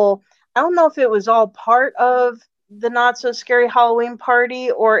special little, I don't know if it was all part of the Not So Scary Halloween party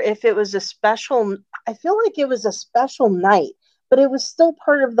or if it was a special, I feel like it was a special night, but it was still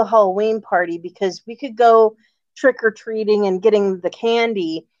part of the Halloween party because we could go trick or treating and getting the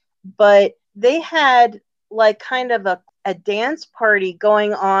candy, but they had like kind of a dance party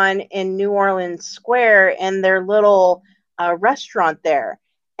going on in New Orleans Square and their little restaurant there.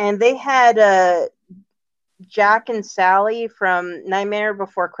 And they had Jack and Sally from Nightmare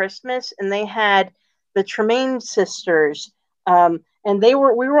Before Christmas, and they had the Tremaine sisters. and we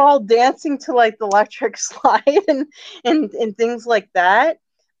were all dancing to like the electric slide and things like that.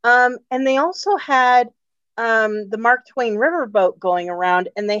 And they also had the Mark Twain riverboat going around,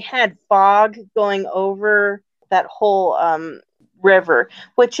 and they had fog going over that whole river,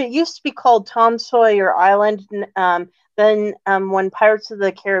 which it used to be called Tom Sawyer Island. Then when Pirates of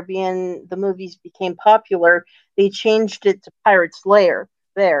the Caribbean, the movies became popular, they changed it to Pirates Lair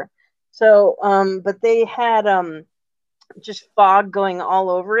there. So, but they had just fog going all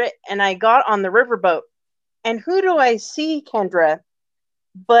over it, and I got on the riverboat, and who do I see, Kendra,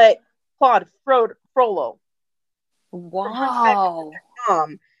 but Claude Frollo. Wow.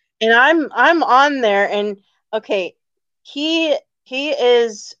 And I'm on there, and okay, he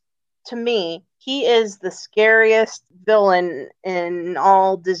is, to me, he is the scariest villain in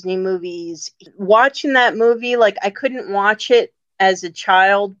all Disney movies. Watching that movie, like, I couldn't watch it as a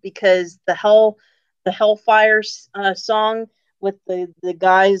child because the Hellfire song with the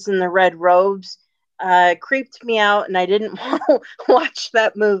guys in the red robes creeped me out, and I didn't want to watch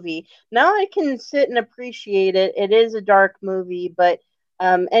that movie. Now I can sit and appreciate it. It is a dark movie, but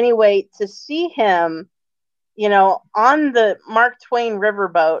anyway, to see him, on the Mark Twain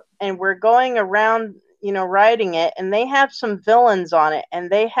riverboat, and we're going around, riding it, and they have some villains on it, and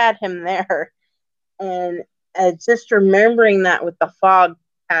they had him there. And just remembering that with the fog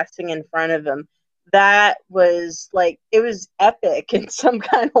passing in front of him, that was like, it was epic in some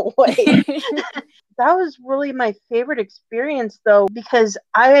kind of way. That was really my favorite experience, though, because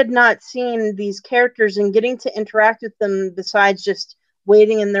I had not seen these characters, and getting to interact with them besides just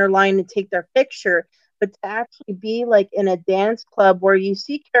waiting in their line to take their picture, but to actually be like in a dance club where you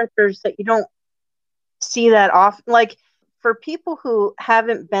see characters that you don't see that often. Like, for people who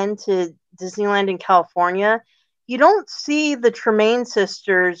haven't been to Disneyland in California, you don't see the Tremaine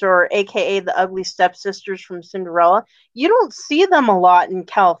sisters, or AKA the ugly stepsisters from Cinderella. You don't see them a lot in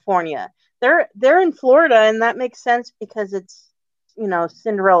California. They're in Florida, and that makes sense because it's,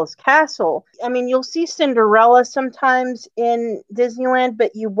 Cinderella's castle. I mean, you'll see Cinderella sometimes in Disneyland,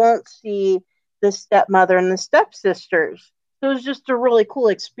 but you won't see the stepmother and the stepsisters. So it was just a really cool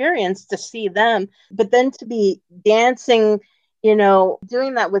experience to see them. But then to be dancing,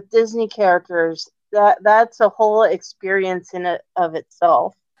 doing that with Disney characters, that's a whole experience in it of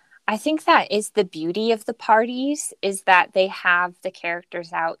itself. I think that is the beauty of the parties, is that they have the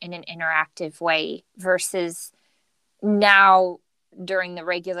characters out in an interactive way versus now during the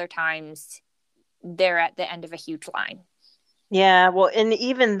regular times, they're at the end of a huge line. Yeah, well, and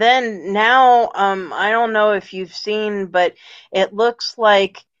even then, now, I don't know if you've seen, but it looks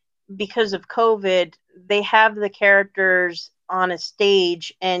like because of COVID, they have the characters on a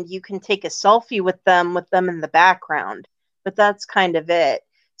stage, and you can take a selfie with them in the background, but that's kind of it.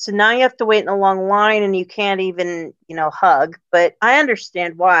 So now you have to wait in a long line, and you can't even, hug. But I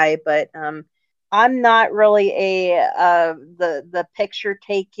understand why. But I'm not really the picture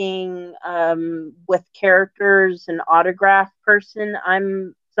taking with characters and autograph person.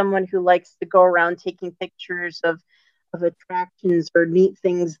 I'm someone who likes to go around taking pictures of attractions or neat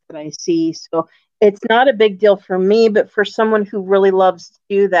things that I see. So it's not a big deal for me, but for someone who really loves to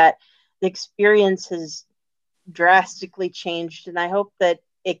do that, the experience has drastically changed, and I hope that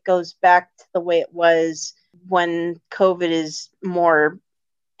it goes back to the way it was when COVID is more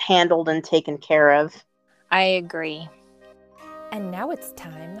handled and taken care of. I agree. And now it's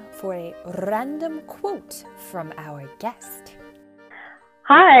time for a random quote from our guest.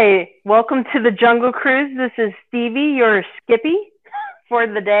 Hi, welcome to the Jungle Cruise. This is Stevie, your Skippy for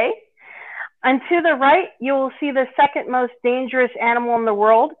the day. And to the right, you will see the second most dangerous animal in the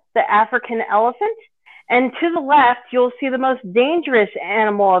world, the African elephant. And to the left, you'll see the most dangerous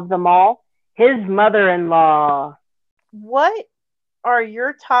animal of them all, his mother-in-law. What are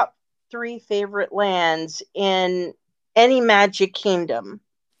your top 3 favorite lands in any Magic Kingdom?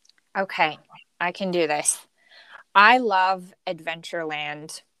 Okay, I can do this. I love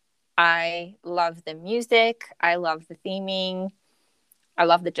Adventureland. I love the music. I love the theming. I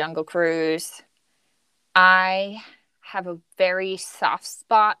love the Jungle Cruise. I have a very soft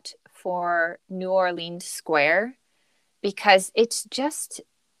spot for New Orleans Square because it's just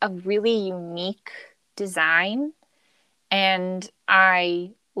a really unique design, and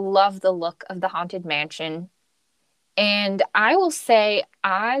I love the look of the Haunted Mansion. And I will say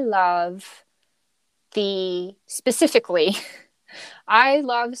I love specifically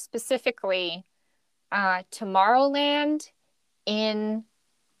Tomorrowland in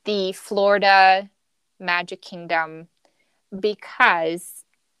the Florida Magic Kingdom because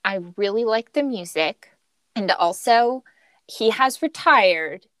I really like the music. And also, he has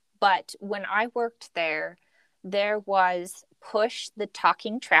retired, but when I worked there, there was push the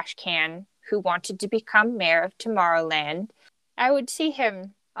talking trash can who wanted to become mayor of Tomorrowland. I would see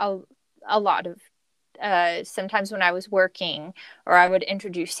him a lot of sometimes when I was working, or I would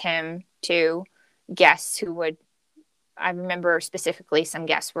introduce him to guests who would. I remember specifically some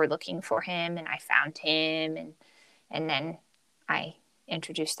guests were looking for him, and I found him, and then I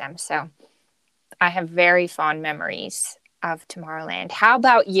introduced them. So I have very fond memories of Tomorrowland. How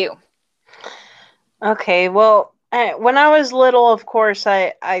about you? Okay, well, when I was little, of course,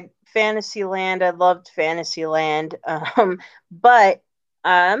 I Fantasyland. I loved Fantasyland. But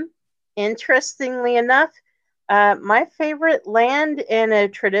interestingly enough, my favorite land in a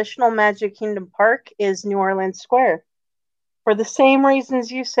traditional Magic Kingdom park is New Orleans Square. For the same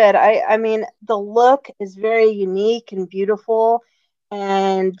reasons you said. I mean, the look is very unique and beautiful,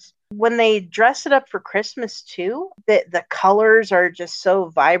 and when they dress it up for Christmas too, the colors are just so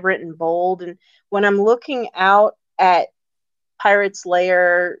vibrant and bold. And when I'm looking out at Pirate's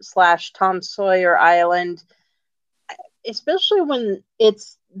Lair / Tom Sawyer Island, especially when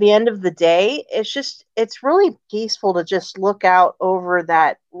it's the end of the day, it's really peaceful to just look out over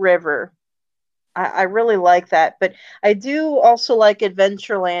that river. I really like that, but I do also like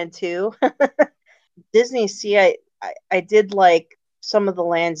Adventureland too. Disney Sea, I did like some of the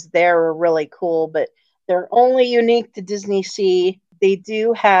lands there were really cool, but they're only unique to Disney Sea. They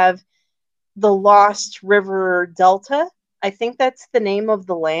do have the Lost River Delta. I think that's the name of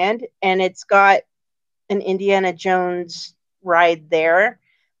the land, and it's got an Indiana Jones ride there.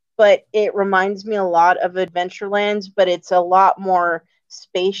 But it reminds me a lot of Adventurelands, but it's a lot more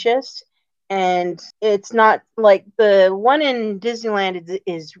spacious. And it's not like the one in Disneyland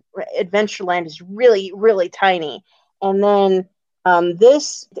is Adventureland is really, really tiny. And then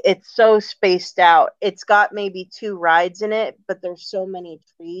this, it's so spaced out. It's got maybe 2 rides in it, but there's so many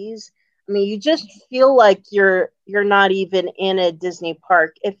trees. I mean, you just feel like you're not even in a Disney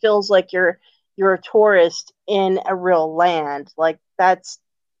park. It feels like you're a tourist in a real land. Like that's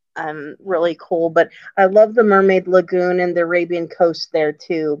really cool. But I love the Mermaid Lagoon and the Arabian Coast there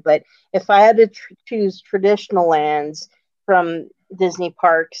too. But if I had to choose traditional lands from Disney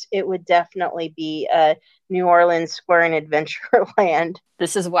parks, it would definitely be New Orleans Square and Adventureland.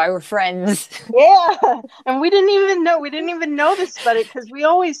 This is why we're friends. Yeah, and we didn't even know this about it because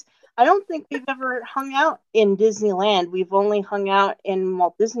I don't think we've ever hung out in Disneyland. We've only hung out in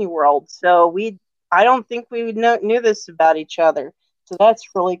Walt Disney World, so I don't think we knew this about each other. So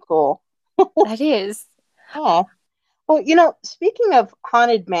that's really cool. That is. Yeah. Well, speaking of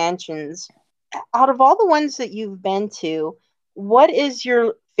haunted mansions, out of all the ones that you've been to, what is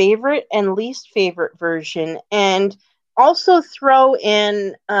your favorite and least favorite version? And also throw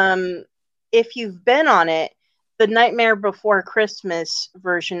in, if you've been on it, the Nightmare Before Christmas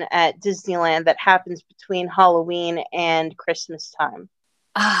version at Disneyland that happens between Halloween and Christmas time.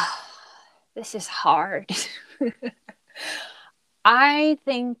 This is hard. I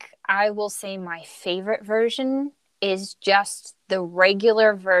think I will say my favorite version is just the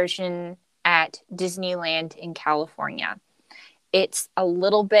regular version at Disneyland in California. It's a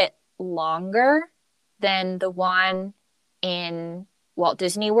little bit longer than the one in Walt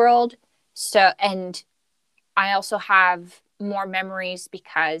Disney World. And I also have more memories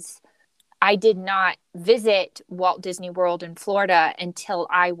because I did not visit Walt Disney World in Florida until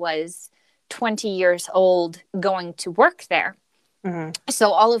I was 20 years old going to work there. Mm-hmm.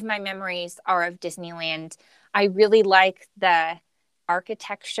 So all of my memories are of Disneyland. I really like the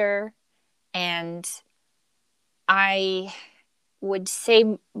architecture, and I would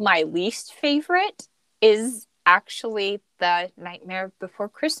say my least favorite is actually the Nightmare Before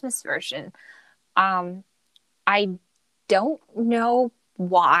Christmas version. I don't know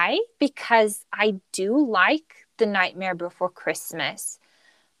why, because I do like the Nightmare Before Christmas,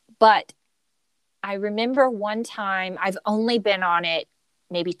 but I remember one time, I've only been on it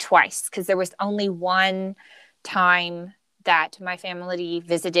maybe twice, because there was only one time that my family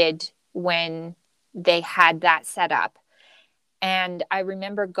visited when they had that set up. And I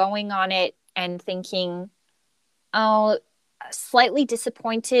remember going on it and thinking, oh, slightly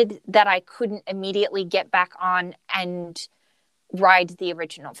disappointed that I couldn't immediately get back on and ride the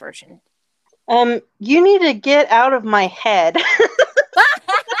original version. You need to get out of my head.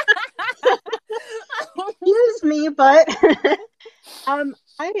 Excuse me, but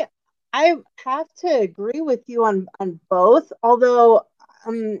I have to agree with you on both. Although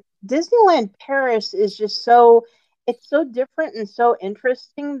Disneyland Paris is just it's so different and so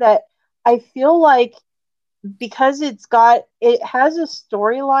interesting that I feel like because it has a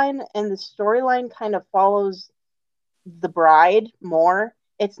storyline, and the storyline kind of follows the bride more.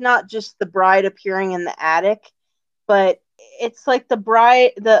 It's not just the bride appearing in the attic, but it's like the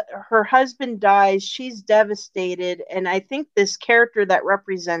bride, her husband dies, she's devastated, and I think this character that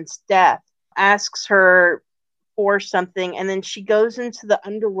represents death asks her for something, and then she goes into the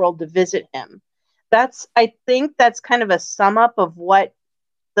underworld to visit him. I think that's kind of a sum up of what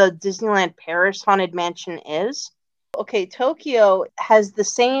the Disneyland Paris Haunted Mansion is. Okay, Tokyo has the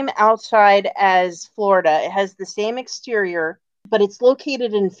same outside as Florida. It has the same exterior, but it's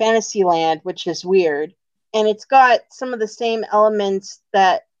located in Fantasyland, which is weird. And it's got some of the same elements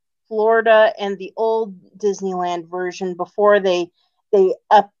that Florida and the old Disneyland version before they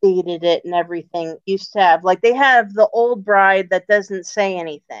updated it and everything used to have. Like they have the old bride that doesn't say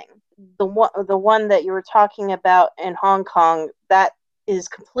anything. The one that you were talking about in Hong Kong, that is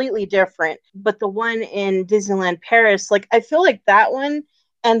completely different. But the one in Disneyland Paris, like I feel like that one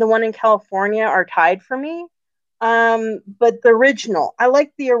and the one in California are tied for me. But the original, I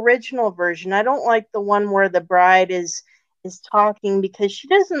like the original version. I don't like the one where the bride is talking, because she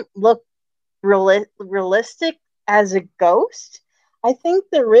doesn't look realistic as a ghost. I think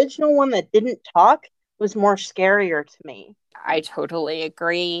the original one that didn't talk was more scarier to me. I totally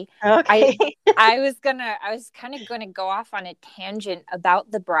agree. Okay. I was kind of gonna go off on a tangent about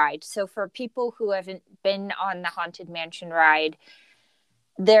the bride. So for people who haven't been on the Haunted Mansion ride,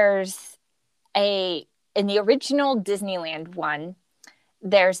 there's in the original Disneyland one,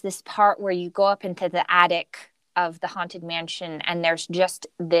 there's this part where you go up into the attic of the Haunted Mansion, and there's just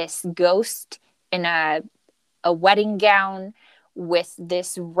this ghost in a wedding gown with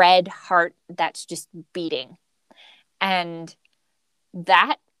this red heart that's just beating. And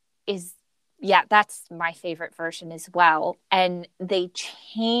that is, yeah, that's my favorite version as well. And did they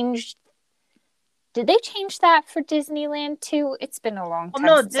change that for Disneyland too? It's been a long time.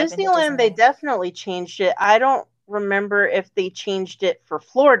 No, since I've been to Disneyland, they definitely changed it. I don't remember if they changed it for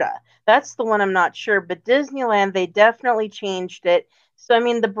Florida. That's the one I'm not sure. But Disneyland, they definitely changed it. So, I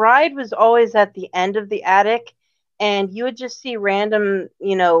mean, the bride was always at the end of the attic, and you would just see random,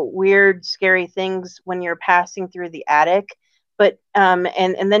 weird, scary things when you're passing through the attic. But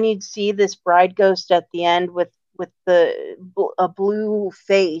and then you'd see this bride ghost at the end with a blue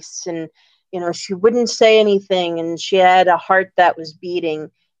face, and she wouldn't say anything, and she had a heart that was beating,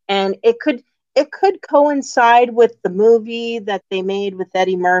 and it could coincide with the movie that they made with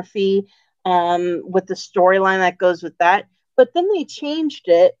Eddie Murphy, with the storyline that goes with that. But then they changed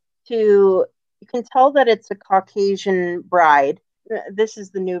it to, you can tell that it's a Caucasian bride. This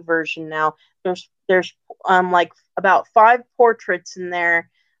is the new version now. There's like about 5 portraits in there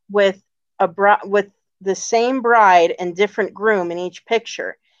with with the same bride and different groom in each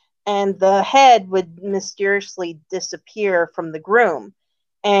picture, and the head would mysteriously disappear from the groom,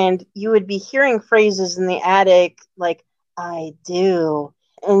 and you would be hearing phrases in the attic like "I do,"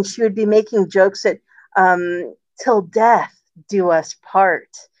 and she would be making jokes at "till death do us part."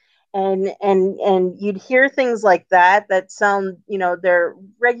 And you'd hear things like that sound, they're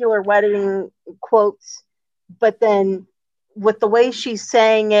regular wedding quotes, but then with the way she's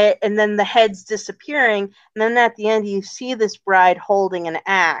saying it, and then the head's disappearing, and then at the end you see this bride holding an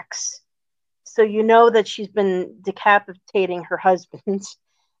axe, so you know that she's been decapitating her husband.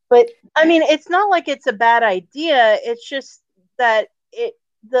 But I mean, it's not like it's a bad idea, it's just that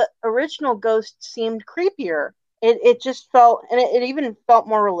the original ghost seemed creepier. It just felt, and it even felt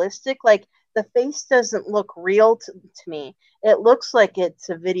more realistic. Like the face doesn't look real to me. It looks like it's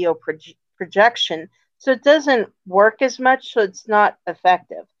a video projection. So it doesn't work as much. So it's not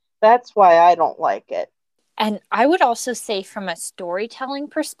effective. That's why I don't like it. And I would also say from a storytelling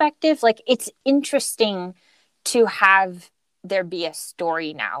perspective, like it's interesting to have there be a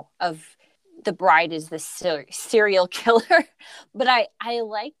story now of the bride is the serial killer. But I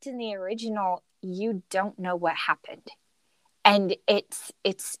liked in the original, you don't know what happened, and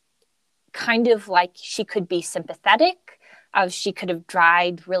it's kind of like she could be sympathetic, she could have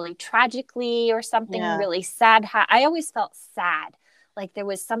died really tragically or something really sad. I always felt sad, like there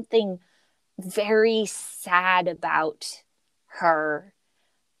was something very sad about her,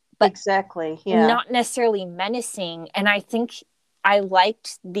 but exactly, not necessarily menacing. And I think I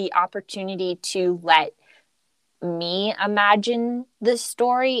liked the opportunity to let me imagine the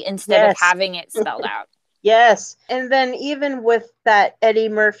story instead of having it spelled out. Yes. And then even with that Eddie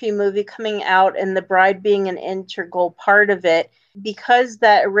Murphy movie coming out and the bride being an integral part of it, because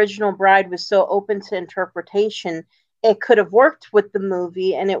that original bride was so open to interpretation, it could have worked with the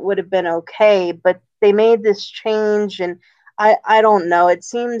movie and it would have been okay. But they made this change, and I don't know. It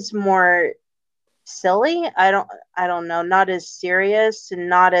seems more silly. I don't know. Not as serious and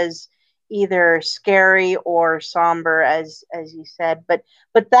not as either scary or somber, as you said. But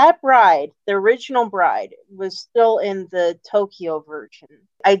that bride, the original bride, was still in the Tokyo version.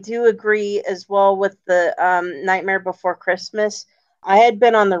 I do agree as well with the Nightmare Before Christmas. I had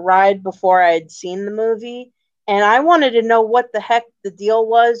been on the ride before I had seen the movie, and I wanted to know what the heck the deal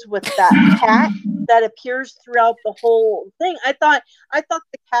was with that cat that appears throughout the whole thing. I thought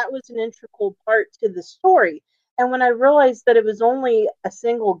the cat was an integral part to the story. And when I realized that it was only a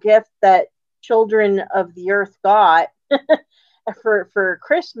single gift that children of the earth got for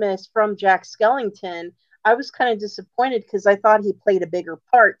Christmas from Jack Skellington, I was kind of disappointed because I thought he played a bigger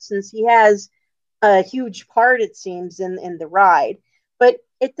part, since he has a huge part, it seems, in the ride. But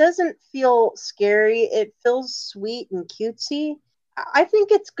it doesn't feel scary. It feels sweet and cutesy. I think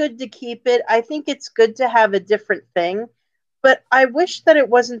it's good to keep it. I think it's good to have a different thing. But I wish that it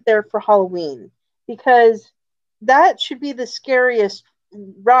wasn't there for Halloween, because that should be the scariest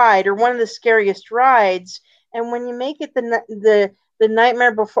ride, or one of the scariest rides. And when you make it the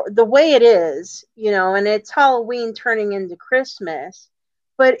Nightmare Before, the way it is, and it's Halloween turning into Christmas,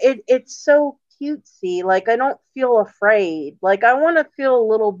 but it's so cutesy. Like, I don't feel afraid. Like, I want to feel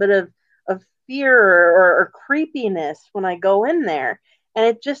a little bit of fear or creepiness when I go in there. And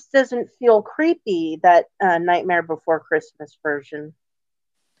it just doesn't feel creepy, that Nightmare Before Christmas version.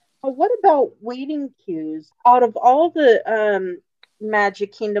 What about waiting queues? Out of all the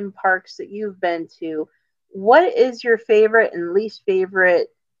Magic Kingdom parks that you've been to, what is your favorite and least favorite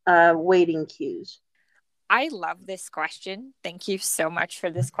waiting queues? I love this question. Thank you so much for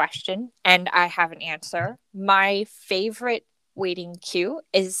this question. And I have an answer. My favorite waiting queue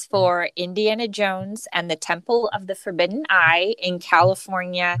is for Indiana Jones and the Temple of the Forbidden Eye in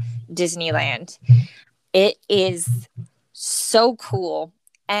California, Disneyland. It is so cool.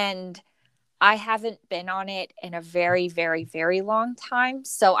 And I haven't been on it in a very, very, very long time.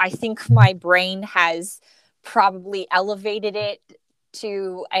 So I think my brain has probably elevated it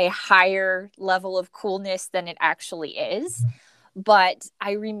to a higher level of coolness than it actually is. But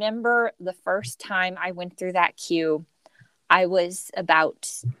I remember the first time I went through that queue, I was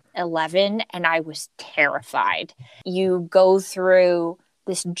about 11 and I was terrified. You go through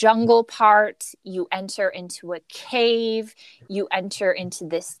this jungle part, you enter into a cave, you enter into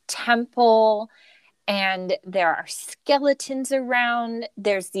this temple, and there are skeletons around.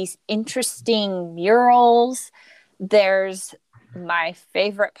 There's these interesting murals. There's my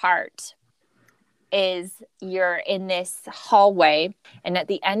favorite part is you're in this hallway, and at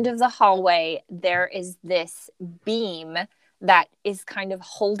the end of the hallway, there is this beam that is kind of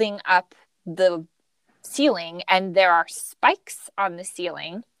holding up the ceiling, and there are spikes on the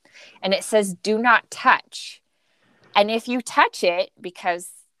ceiling, and it says do not touch. And if you touch it, because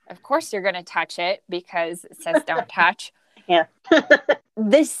of course you're going to touch it because it says don't touch. Yeah.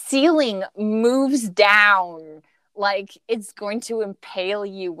 The ceiling moves down like it's going to impale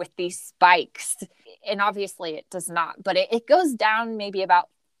you with these spikes. And obviously it does not, but it goes down maybe about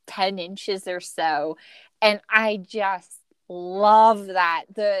 10 inches or so. And I just love that.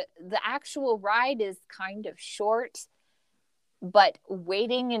 The actual ride is kind of short, but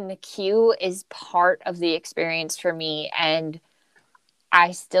waiting in the queue is part of the experience for me. And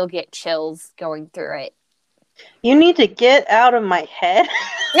I still get chills going through it. You need to get out of my head.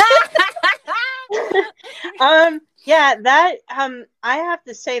 Yeah, that I have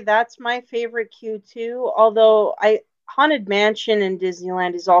to say that's my favorite queue too. Although Haunted Mansion in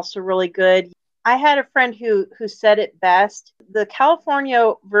Disneyland is also really good. I had a friend who said it best. The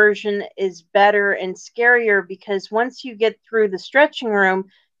California version is better and scarier because once you get through the stretching room,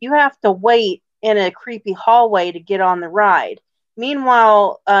 you have to wait in a creepy hallway to get on the ride.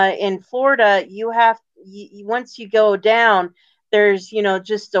 Meanwhile, in Florida, once you go down, there's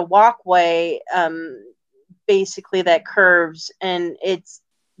just a walkway, basically that curves, and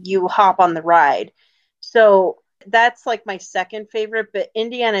you hop on the ride. So that's like my second favorite. But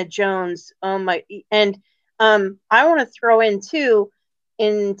Indiana Jones, oh my! And I want to throw in too,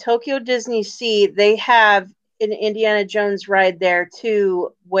 in Tokyo Disney Sea, they have an Indiana Jones ride there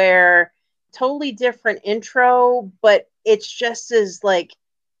too, where totally different intro, but it's just as like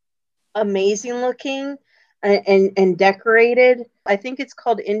amazing looking and decorated. I think it's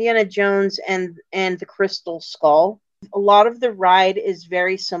called Indiana Jones and the Crystal Skull. A lot of the ride is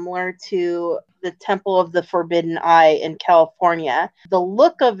very similar to the Temple of the Forbidden Eye in California. The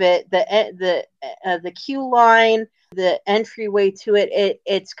look of it, the queue line, the entryway to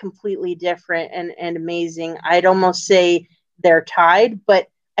it's completely different and amazing. I'd almost say they're tied, but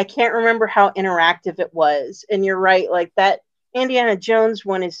I can't remember how interactive it was. And you're right, like that Indiana Jones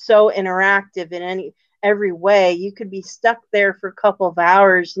one is so interactive in every way. You could be stuck there for a couple of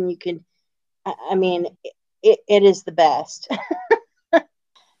hours and you could I mean, it is the best.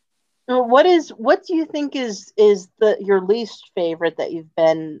 What do you think is the your least favorite that you've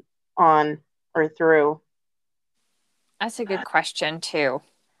been on or through? That's a good question, too.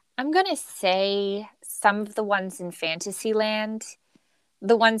 I'm going to say some of the ones in Fantasyland,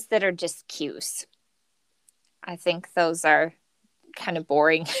 the ones that are just cues. I think those are kind of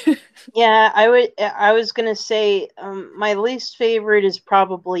boring. Yeah, I was gonna say my least favorite is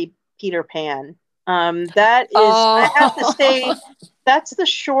probably Peter Pan. That is, I have to say, Oh, that's the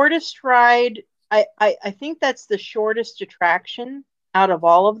shortest ride. I think that's the shortest attraction out of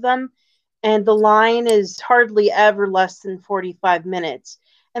all of them, and the line is hardly ever less than 45 minutes.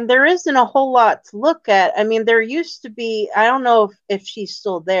 And there isn't a whole lot to look at. I mean, there used to be, I don't know if she's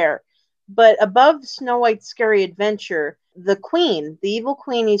still there, but above Snow White's Scary Adventure, the queen, the evil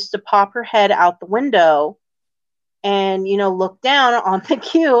queen, used to pop her head out the window and, look down on the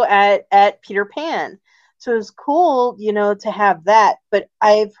queue at Peter Pan. So it was cool, to have that. But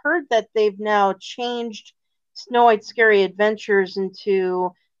I've heard that they've now changed Snow White's Scary Adventures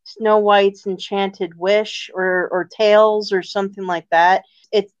into Snow White's Enchanted Wish or Tales or something like that.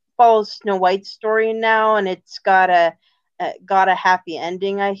 It follows Snow White's story now, and it's got a happy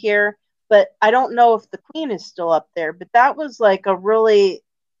ending, I hear. But I don't know if the queen is still up there. But that was like a really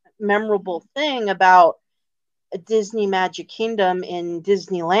memorable thing about a Disney Magic Kingdom in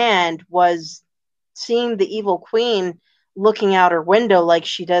Disneyland was seeing the evil queen looking out her window like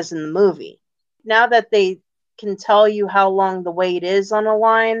she does in the movie. Now that they can tell you how long the wait is on a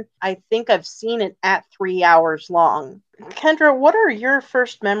line, I think I've seen it at 3 hours long. Kendra, what are your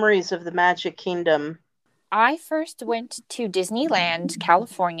first memories of the Magic Kingdom? I first went to Disneyland,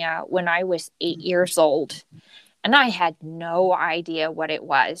 California when I was 8 years old, and I had no idea what it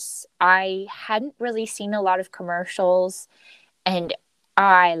was. I hadn't really seen a lot of commercials, and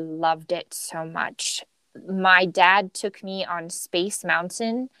I loved it so much. My dad took me on Space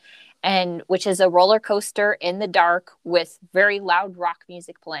Mountain, and which is a roller coaster in the dark with very loud rock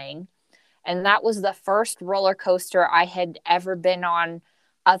music playing. And that was the first roller coaster I had ever been on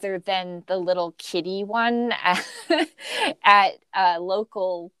other than the little kiddie one at a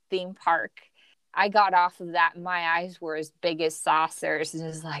local theme park. I got off of that and my eyes were as big as saucers and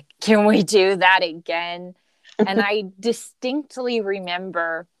was like, can we do that again? And I distinctly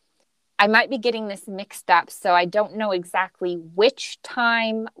remember, I might be getting this mixed up, so I don't know exactly which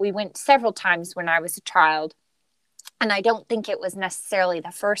time. We went several times when I was a child, and I don't think it was necessarily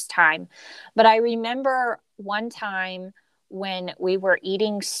the first time, but I remember one time when we were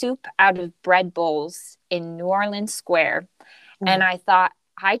eating soup out of bread bowls in New Orleans Square, and I thought,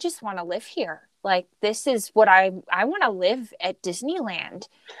 I just want to live here. Like, this is what I want to live at Disneyland.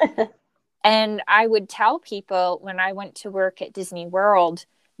 And I would tell people when I went to work at Disney World,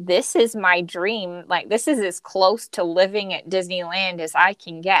 this is my dream. Like, this is as close to living at Disneyland as I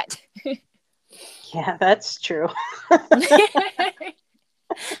can get. Yeah, that's true.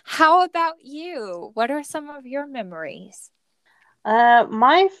 How about you? What are some of your memories?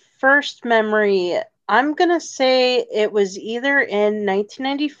 My first memory, I'm going to say it was either in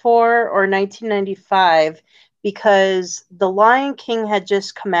 1994 or 1995 because The Lion King had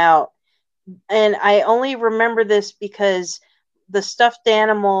just come out. And I only remember this because the stuffed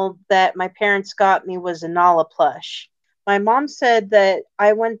animal that my parents got me was a Nala plush. My mom said that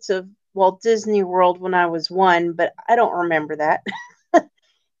I went to Walt Disney World when I was 1, but I don't remember that.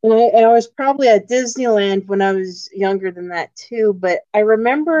 And I was probably at Disneyland when I was younger than that too. But I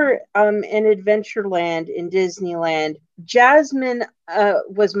remember in Adventureland in Disneyland, Jasmine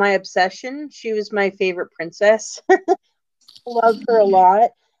was my obsession. She was my favorite princess. Loved her a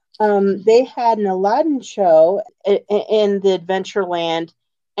lot. They had an Aladdin show in the Adventureland,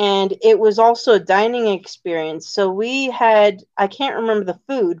 and it was also a dining experience. So we had, I can't remember the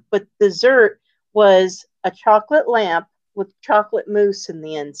food, but dessert was a chocolate lamp with chocolate mousse in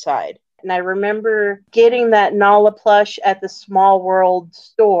the inside. And I remember getting that Nala plush at the Small World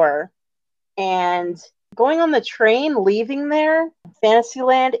store and going on the train, leaving there,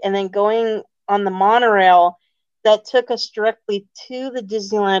 Fantasyland, and then going on the monorail that took us directly to the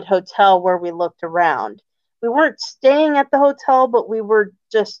Disneyland Hotel where we looked around. We weren't staying at the hotel, but we were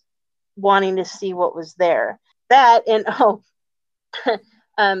just wanting to see what was there. That and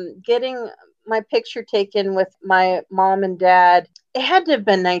getting my picture taken with my mom and dad. It had to have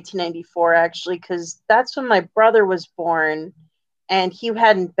been 1994 actually, because that's when my brother was born, and he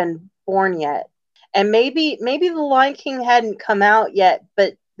hadn't been born yet. And maybe the Lion King hadn't come out yet,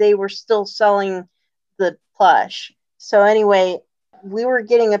 but they were still selling the plush. So anyway, we were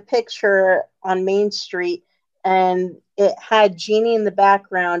getting a picture on Main Street, and it had Genie in the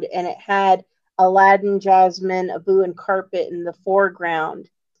background, and it had Aladdin, Jasmine, Abu, and Carpet in the foreground.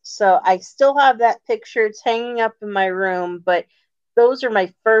 So I still have that picture. It's hanging up in my room, but those are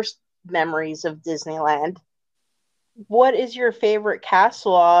my first memories of Disneyland. What is your favorite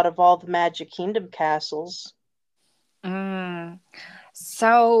castle out of all the Magic Kingdom castles?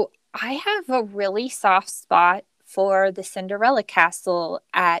 So I have a really soft spot for the Cinderella Castle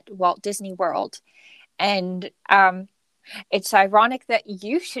at Walt Disney World. And it's ironic that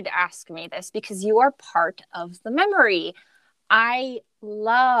you should ask me this because you are part of the memory. I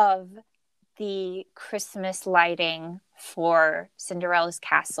love the Christmas lighting for Cinderella's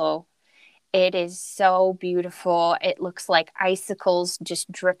castle. It is so beautiful. It looks like icicles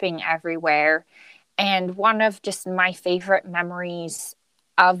just dripping everywhere. And one of just my favorite memories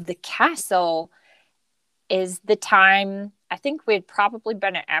of the castle is the time, I think we'd probably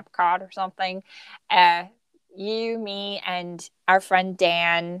been at Epcot or something. You, me, and our friend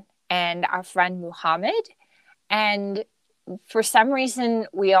Dan and our friend Muhammad. And for some reason,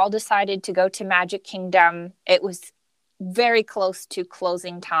 we all decided to go to Magic Kingdom. It was very close to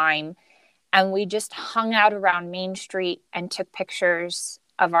closing time. And we just hung out around Main Street and took pictures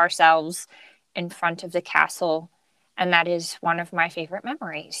of ourselves in front of the castle. And that is one of my favorite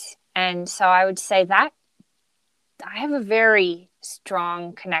memories. And so I would say that I have a very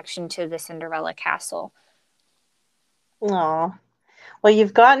strong connection to the Cinderella castle. Aw. Well,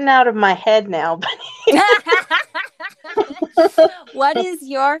 you've gotten out of my head now. What is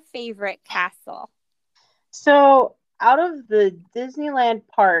your favorite castle? So, out of the Disneyland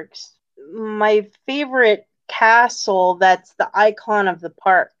parks, my favorite castle that's the icon of the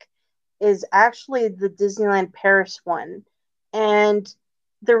park is actually the Disneyland Paris one. And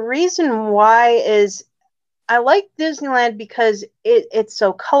the reason why is I like Disneyland because it's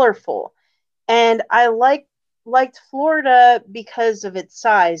so colorful. And I liked Florida because of its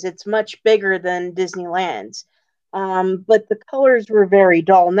size. It's much bigger than Disneyland's. But the colors were very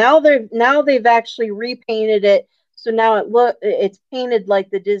dull. Now they've actually repainted it, so now it's painted like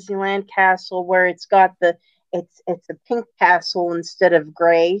the Disneyland castle, where it's a pink castle instead of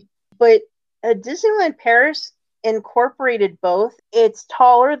gray. But Disneyland Paris incorporated both. It's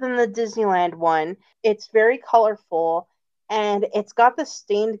taller than the Disneyland one. It's very colorful, and it's got the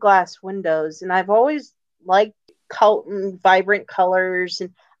stained glass windows. And I've always liked vibrant colors,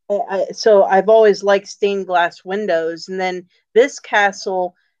 and so I've always liked stained glass windows. And then this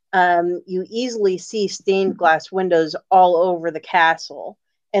castle, you easily see stained glass windows all over the castle.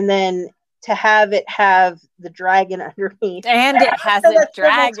 And then to have it have the dragon underneath. And it has a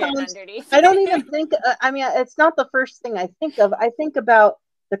dragon underneath. I don't even think, it's not the first thing I think of. I think about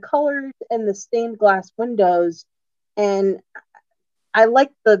the colors and the stained glass windows, and I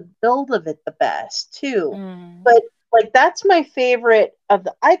like the build of it the best too. But like, that's my favorite of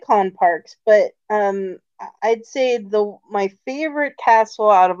the icon parks. But I'd say my favorite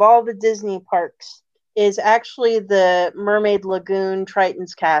castle out of all the Disney parks is actually the Mermaid Lagoon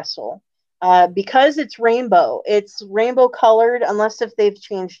Triton's Castle. Because it's rainbow. It's rainbow colored, unless if they've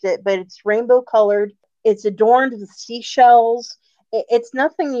changed it, but it's rainbow colored. It's adorned with seashells. It's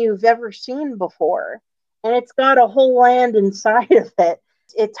nothing you've ever seen before. And it's got a whole land inside of it.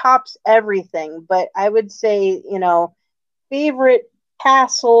 It tops everything. But I would say, favorite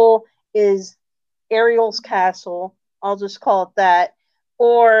castle is Ariel's Castle. I'll just call it that.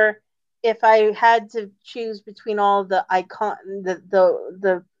 Or if I had to choose between all the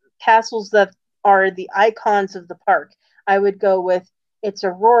the castles that are the icons of the park, I would go with it's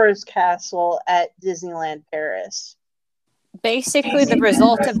Aurora's Castle at Disneyland Paris. Basically, the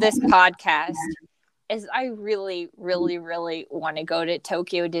result of this podcast is I really, really, really want to go to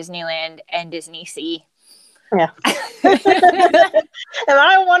Tokyo Disneyland and Disney Sea. Yeah. And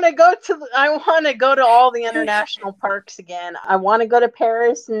I want to go to all the international parks again. I want to go to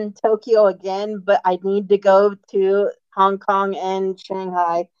Paris and Tokyo again, but I need to go to Hong Kong and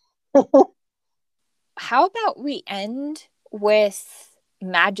Shanghai. How about we end with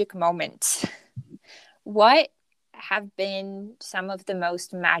magic moments? What have been some of the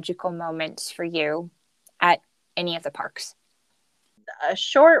most magical moments for you at any of the parks? A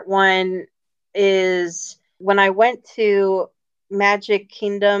short one is when I went to Magic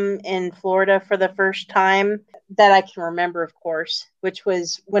Kingdom in Florida for the first time, that I can remember, of course, which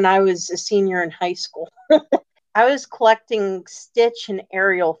was when I was a senior in high school. I was collecting Stitch and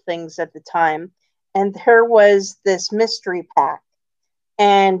Ariel things at the time, and there was this mystery pack.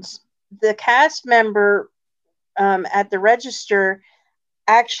 And the cast member at the register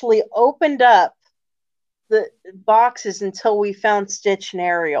actually opened up the boxes until we found Stitch and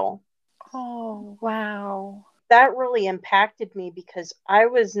Ariel. Oh, wow. that really impacted me because I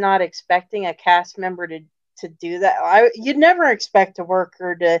was not expecting a cast member to do that. You'd never expect a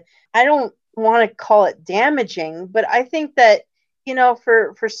worker to, I don't want to call it damaging, but I think that,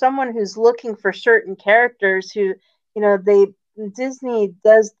 for someone who's looking for certain characters who, Disney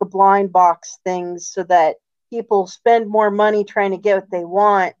does the blind box things so that people spend more money trying to get what they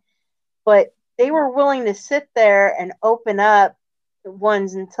want, but they were willing to sit there and open up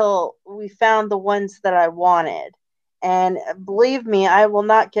ones until we found the ones that I wanted. And believe me, I will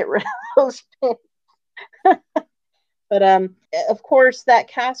not get rid of those pins. But of course, that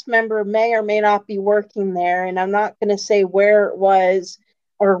cast member may or may not be working there, and I'm not going to say where it was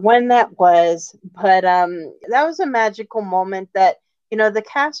or when that was. But that was a magical moment that the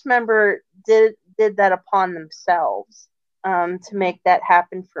cast member did that upon themselves to make that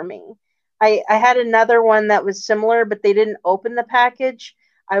happen for me. I had another one that was similar, but they didn't open the package.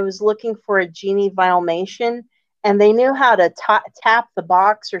 I was looking for a Genie Vinylmation, and they knew how to tap the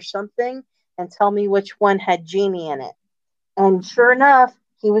box or something and tell me which one had Genie in it. And sure enough,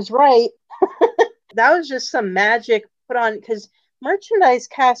 he was right. That was just some magic put on, because merchandise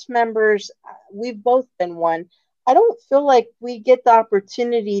cast members, we've both been one. I don't feel like we get the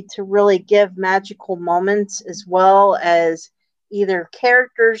opportunity to really give magical moments as well as either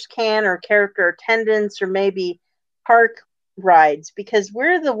characters can, or character attendants, or maybe park rides, because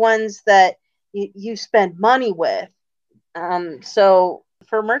we're the ones that you spend money with. So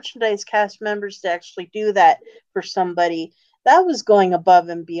for merchandise cast members to actually do that for somebody, that was going above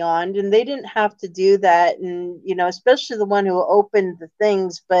and beyond, and they didn't have to do that. And especially the one who opened the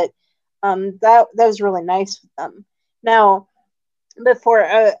things, but that was really nice with them. Now, but for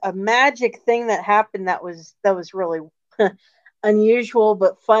a magic thing that happened that was really unusual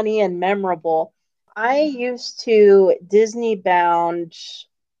but funny and memorable, I used to Disney bound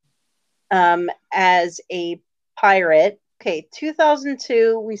as a pirate. Okay,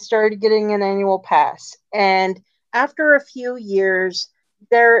 2002, we started getting an annual pass, and after a few years,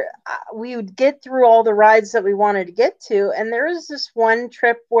 we would get through all the rides that we wanted to get to, and there was this one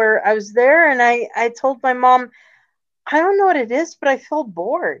trip where I was there, and I told my mom, I don't know what it is, but I feel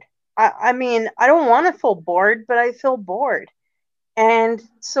bored. I mean, I don't want to feel bored, but I feel bored. And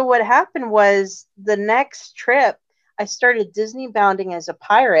so what happened was, the next trip, I started Disney bounding as a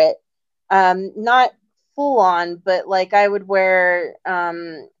pirate, not full on, but like I would wear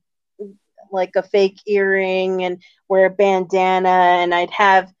like a fake earring and wear a bandana, and I'd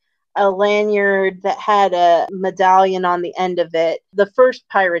have a lanyard that had a medallion on the end of it. The first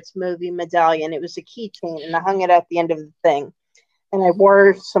Pirates movie medallion. It was a keychain, and I hung it at the end of the thing. And I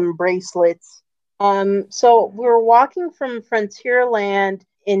wore some bracelets. So we were walking from Frontierland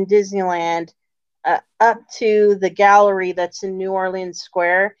in Disneyland up to the gallery that's in New Orleans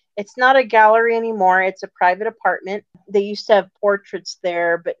Square. It's not a gallery anymore. It's a private apartment. They used to have portraits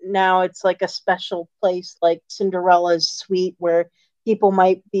there, but now it's like a special place, like Cinderella's suite, where people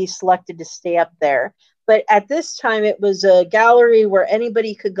might be selected to stay up there. But at this time, it was a gallery where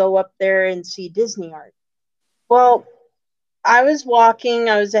anybody could go up there and see Disney art. Well, I was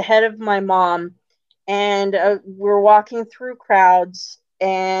ahead of my mom, and we're walking through crowds,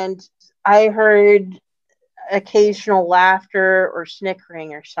 and I heard occasional laughter or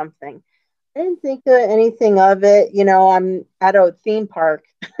snickering or something. I didn't think anything of it. I'm at a theme park.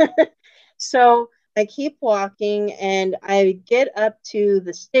 So I keep walking, and I get up to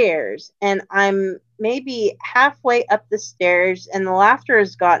the stairs, and I'm maybe halfway up the stairs, and the laughter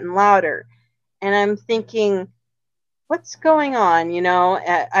has gotten louder. And I'm thinking, what's going on?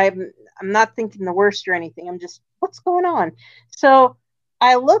 I'm not thinking the worst or anything. I'm just, what's going on? So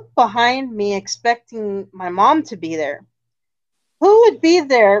I look behind me expecting my mom to be there. Who would be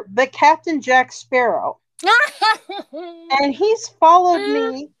there but Captain Jack Sparrow? And he's followed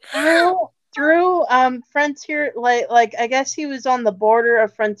me through Frontier, like I guess he was on the border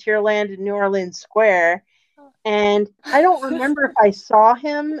of Frontierland and New Orleans Square. And I don't remember if I saw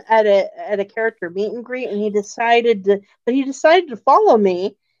him at a character meet and greet, and he decided to follow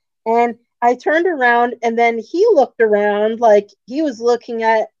me. And I turned around, and then he looked around like he was looking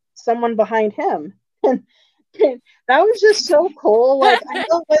at someone behind him. And that was just so cool. Like, I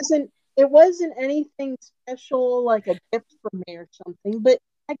know it wasn't anything special, like a gift for me or something, but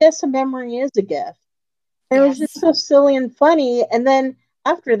I guess a memory is a gift. And It was just so silly and funny. And then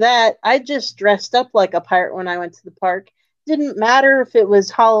after that, I just dressed up like a pirate when I went to the park. Didn't matter if it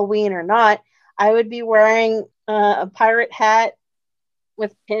was Halloween or not. I would be wearing a pirate hat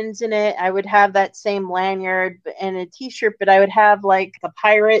with pins in it. I would have that same lanyard and a t-shirt, but I would have like a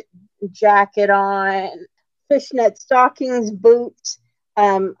pirate jacket on, fishnet stockings, boots.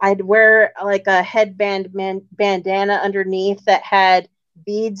 I'd wear like a bandana underneath that had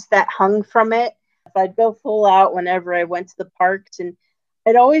beads that hung from it. I'd go full out whenever I went to the parks, and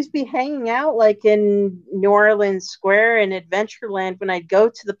I'd always be hanging out like in New Orleans Square and Adventureland when I'd go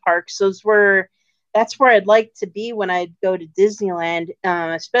to the parks. That's where I'd like to be when I'd go to Disneyland,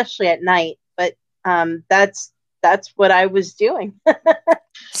 especially at night. But that's what I was doing.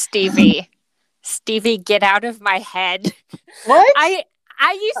 Stevie, get out of my head. What?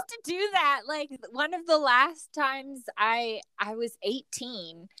 I used to do that. Like one of the last times I was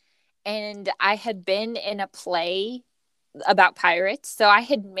 18 and I had been in a play about pirates. So I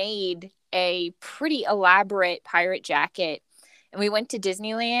had made a pretty elaborate pirate jacket, and we went to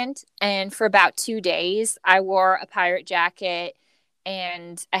Disneyland, and for about 2 days I wore a pirate jacket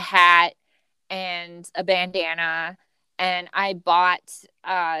and a hat and a bandana, and I bought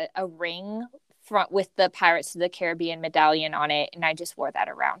a ring with the Pirates of the Caribbean medallion on it, and I just wore that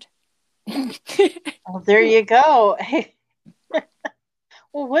around. Well, there you go.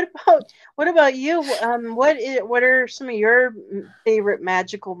 Well, what about you? What are some of your favorite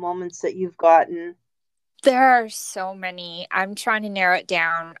magical moments that you've gotten? There are so many. I'm trying to narrow it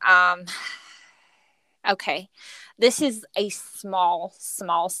down. Okay, this is a small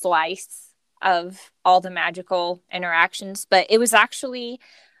slice of all the magical interactions, but it was actually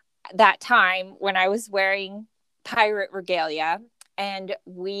that time when I was wearing pirate regalia, and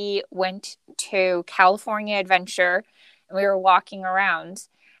we went to California Adventure, and we were walking around,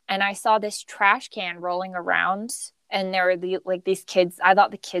 and I saw this trash can rolling around, and there were these kids. I thought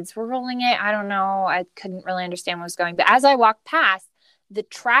the kids were rolling it. I don't know. I couldn't really understand what was going. But as I walked past, the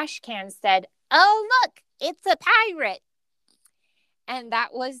trash can said, "Oh, look, it's a pirate." And that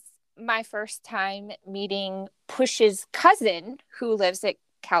was my first time meeting Push's cousin, who lives at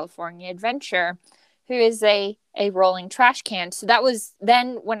California Adventure, who is a rolling trash can. So that was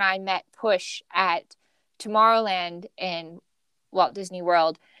then when I met Push at Tomorrowland in Walt Disney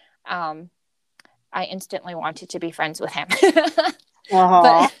World. I instantly wanted to be friends with him. but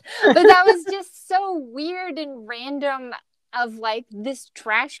that was just so weird and random, of like this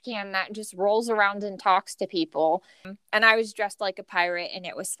trash can that just rolls around and talks to people. And I was dressed like a pirate, and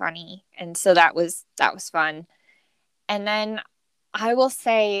it was funny. And so that was fun. And then I will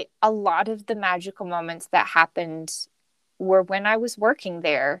say a lot of the magical moments that happened were when I was working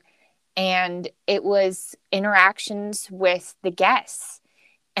there, and it was interactions with the guests.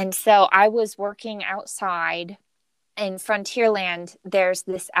 And so I was working outside in Frontierland. There's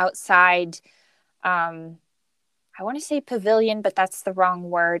this outside, I want to say pavilion, but that's the wrong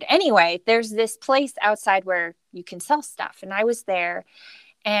word. Anyway, there's this place outside where you can sell stuff. And I was there,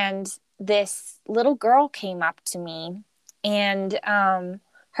 and this little girl came up to me, and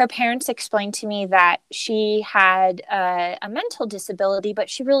her parents explained to me that she had a mental disability, but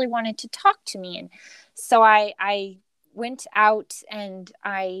she really wanted to talk to me. And so I went out and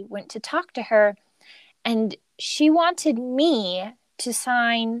I went to talk to her, and she wanted me to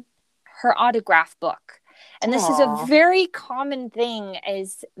sign her autograph book. And this is a very common thing,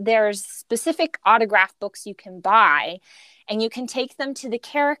 is there's specific autograph books you can buy, and you can take them to the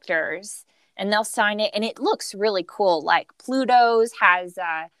characters and they'll sign it. And it looks really cool. Like Pluto's has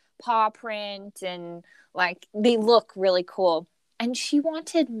a paw print, and like they look really cool. And she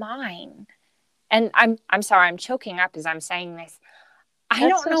wanted mine. And I'm sorry, I'm choking up as I'm saying this. I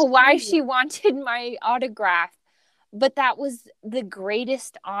don't know why she wanted my autograph, but that was the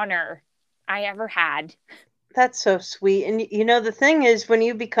greatest honor I ever had. That's so sweet. And you know, the thing is, when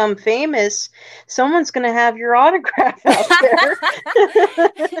you become famous, someone's going to have your autograph out there.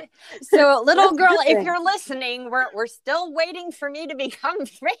 So, little girl, if you're listening, we're still waiting for me to become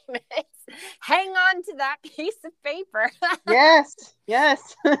famous. Hang on to that piece of paper.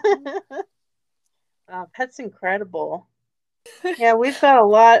 Yes. That's incredible. Yeah, we've got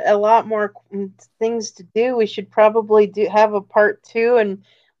a lot more things to do. We should probably have a part 2, and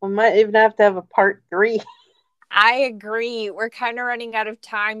we might even have to have a part 3. I agree. We're kind of running out of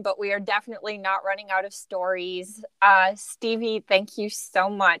time, but we are definitely not running out of stories. Stevie, thank you so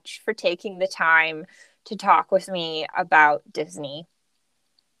much for taking the time to talk with me about Disney.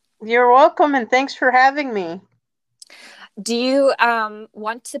 You're welcome, and thanks for having me. Do you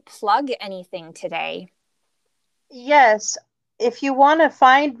want to plug anything today? Yes. If you want to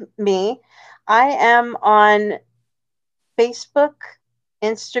find me, I am on Facebook,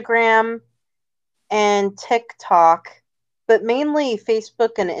 Instagram, and TikTok, but mainly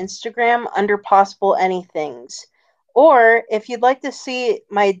Facebook and Instagram under Possible Anythings. Or if you'd like to see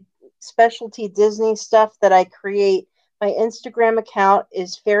my specialty Disney stuff that I create, my Instagram account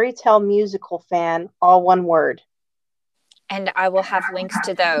is Fairy Tale Musical Fan, all one word. and I will have links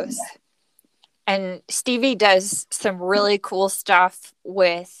to those. And Stevie does some really cool stuff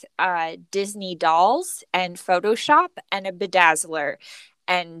with Disney dolls and Photoshop and a bedazzler.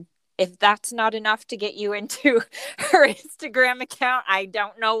 And if that's not enough to get you into her Instagram account, I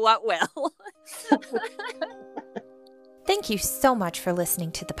don't know what will. Thank you so much for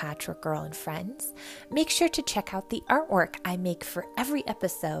listening to The Patchwork Girl and Friends. Make sure to check out the artwork I make for every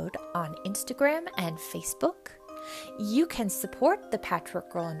episode on Instagram and Facebook. You can support The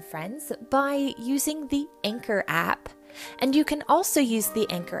Patchwork Girl and Friends by using the Anchor app. And you can also use the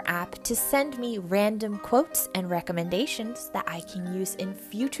Anchor app to send me random quotes and recommendations that I can use in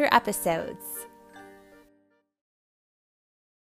future episodes.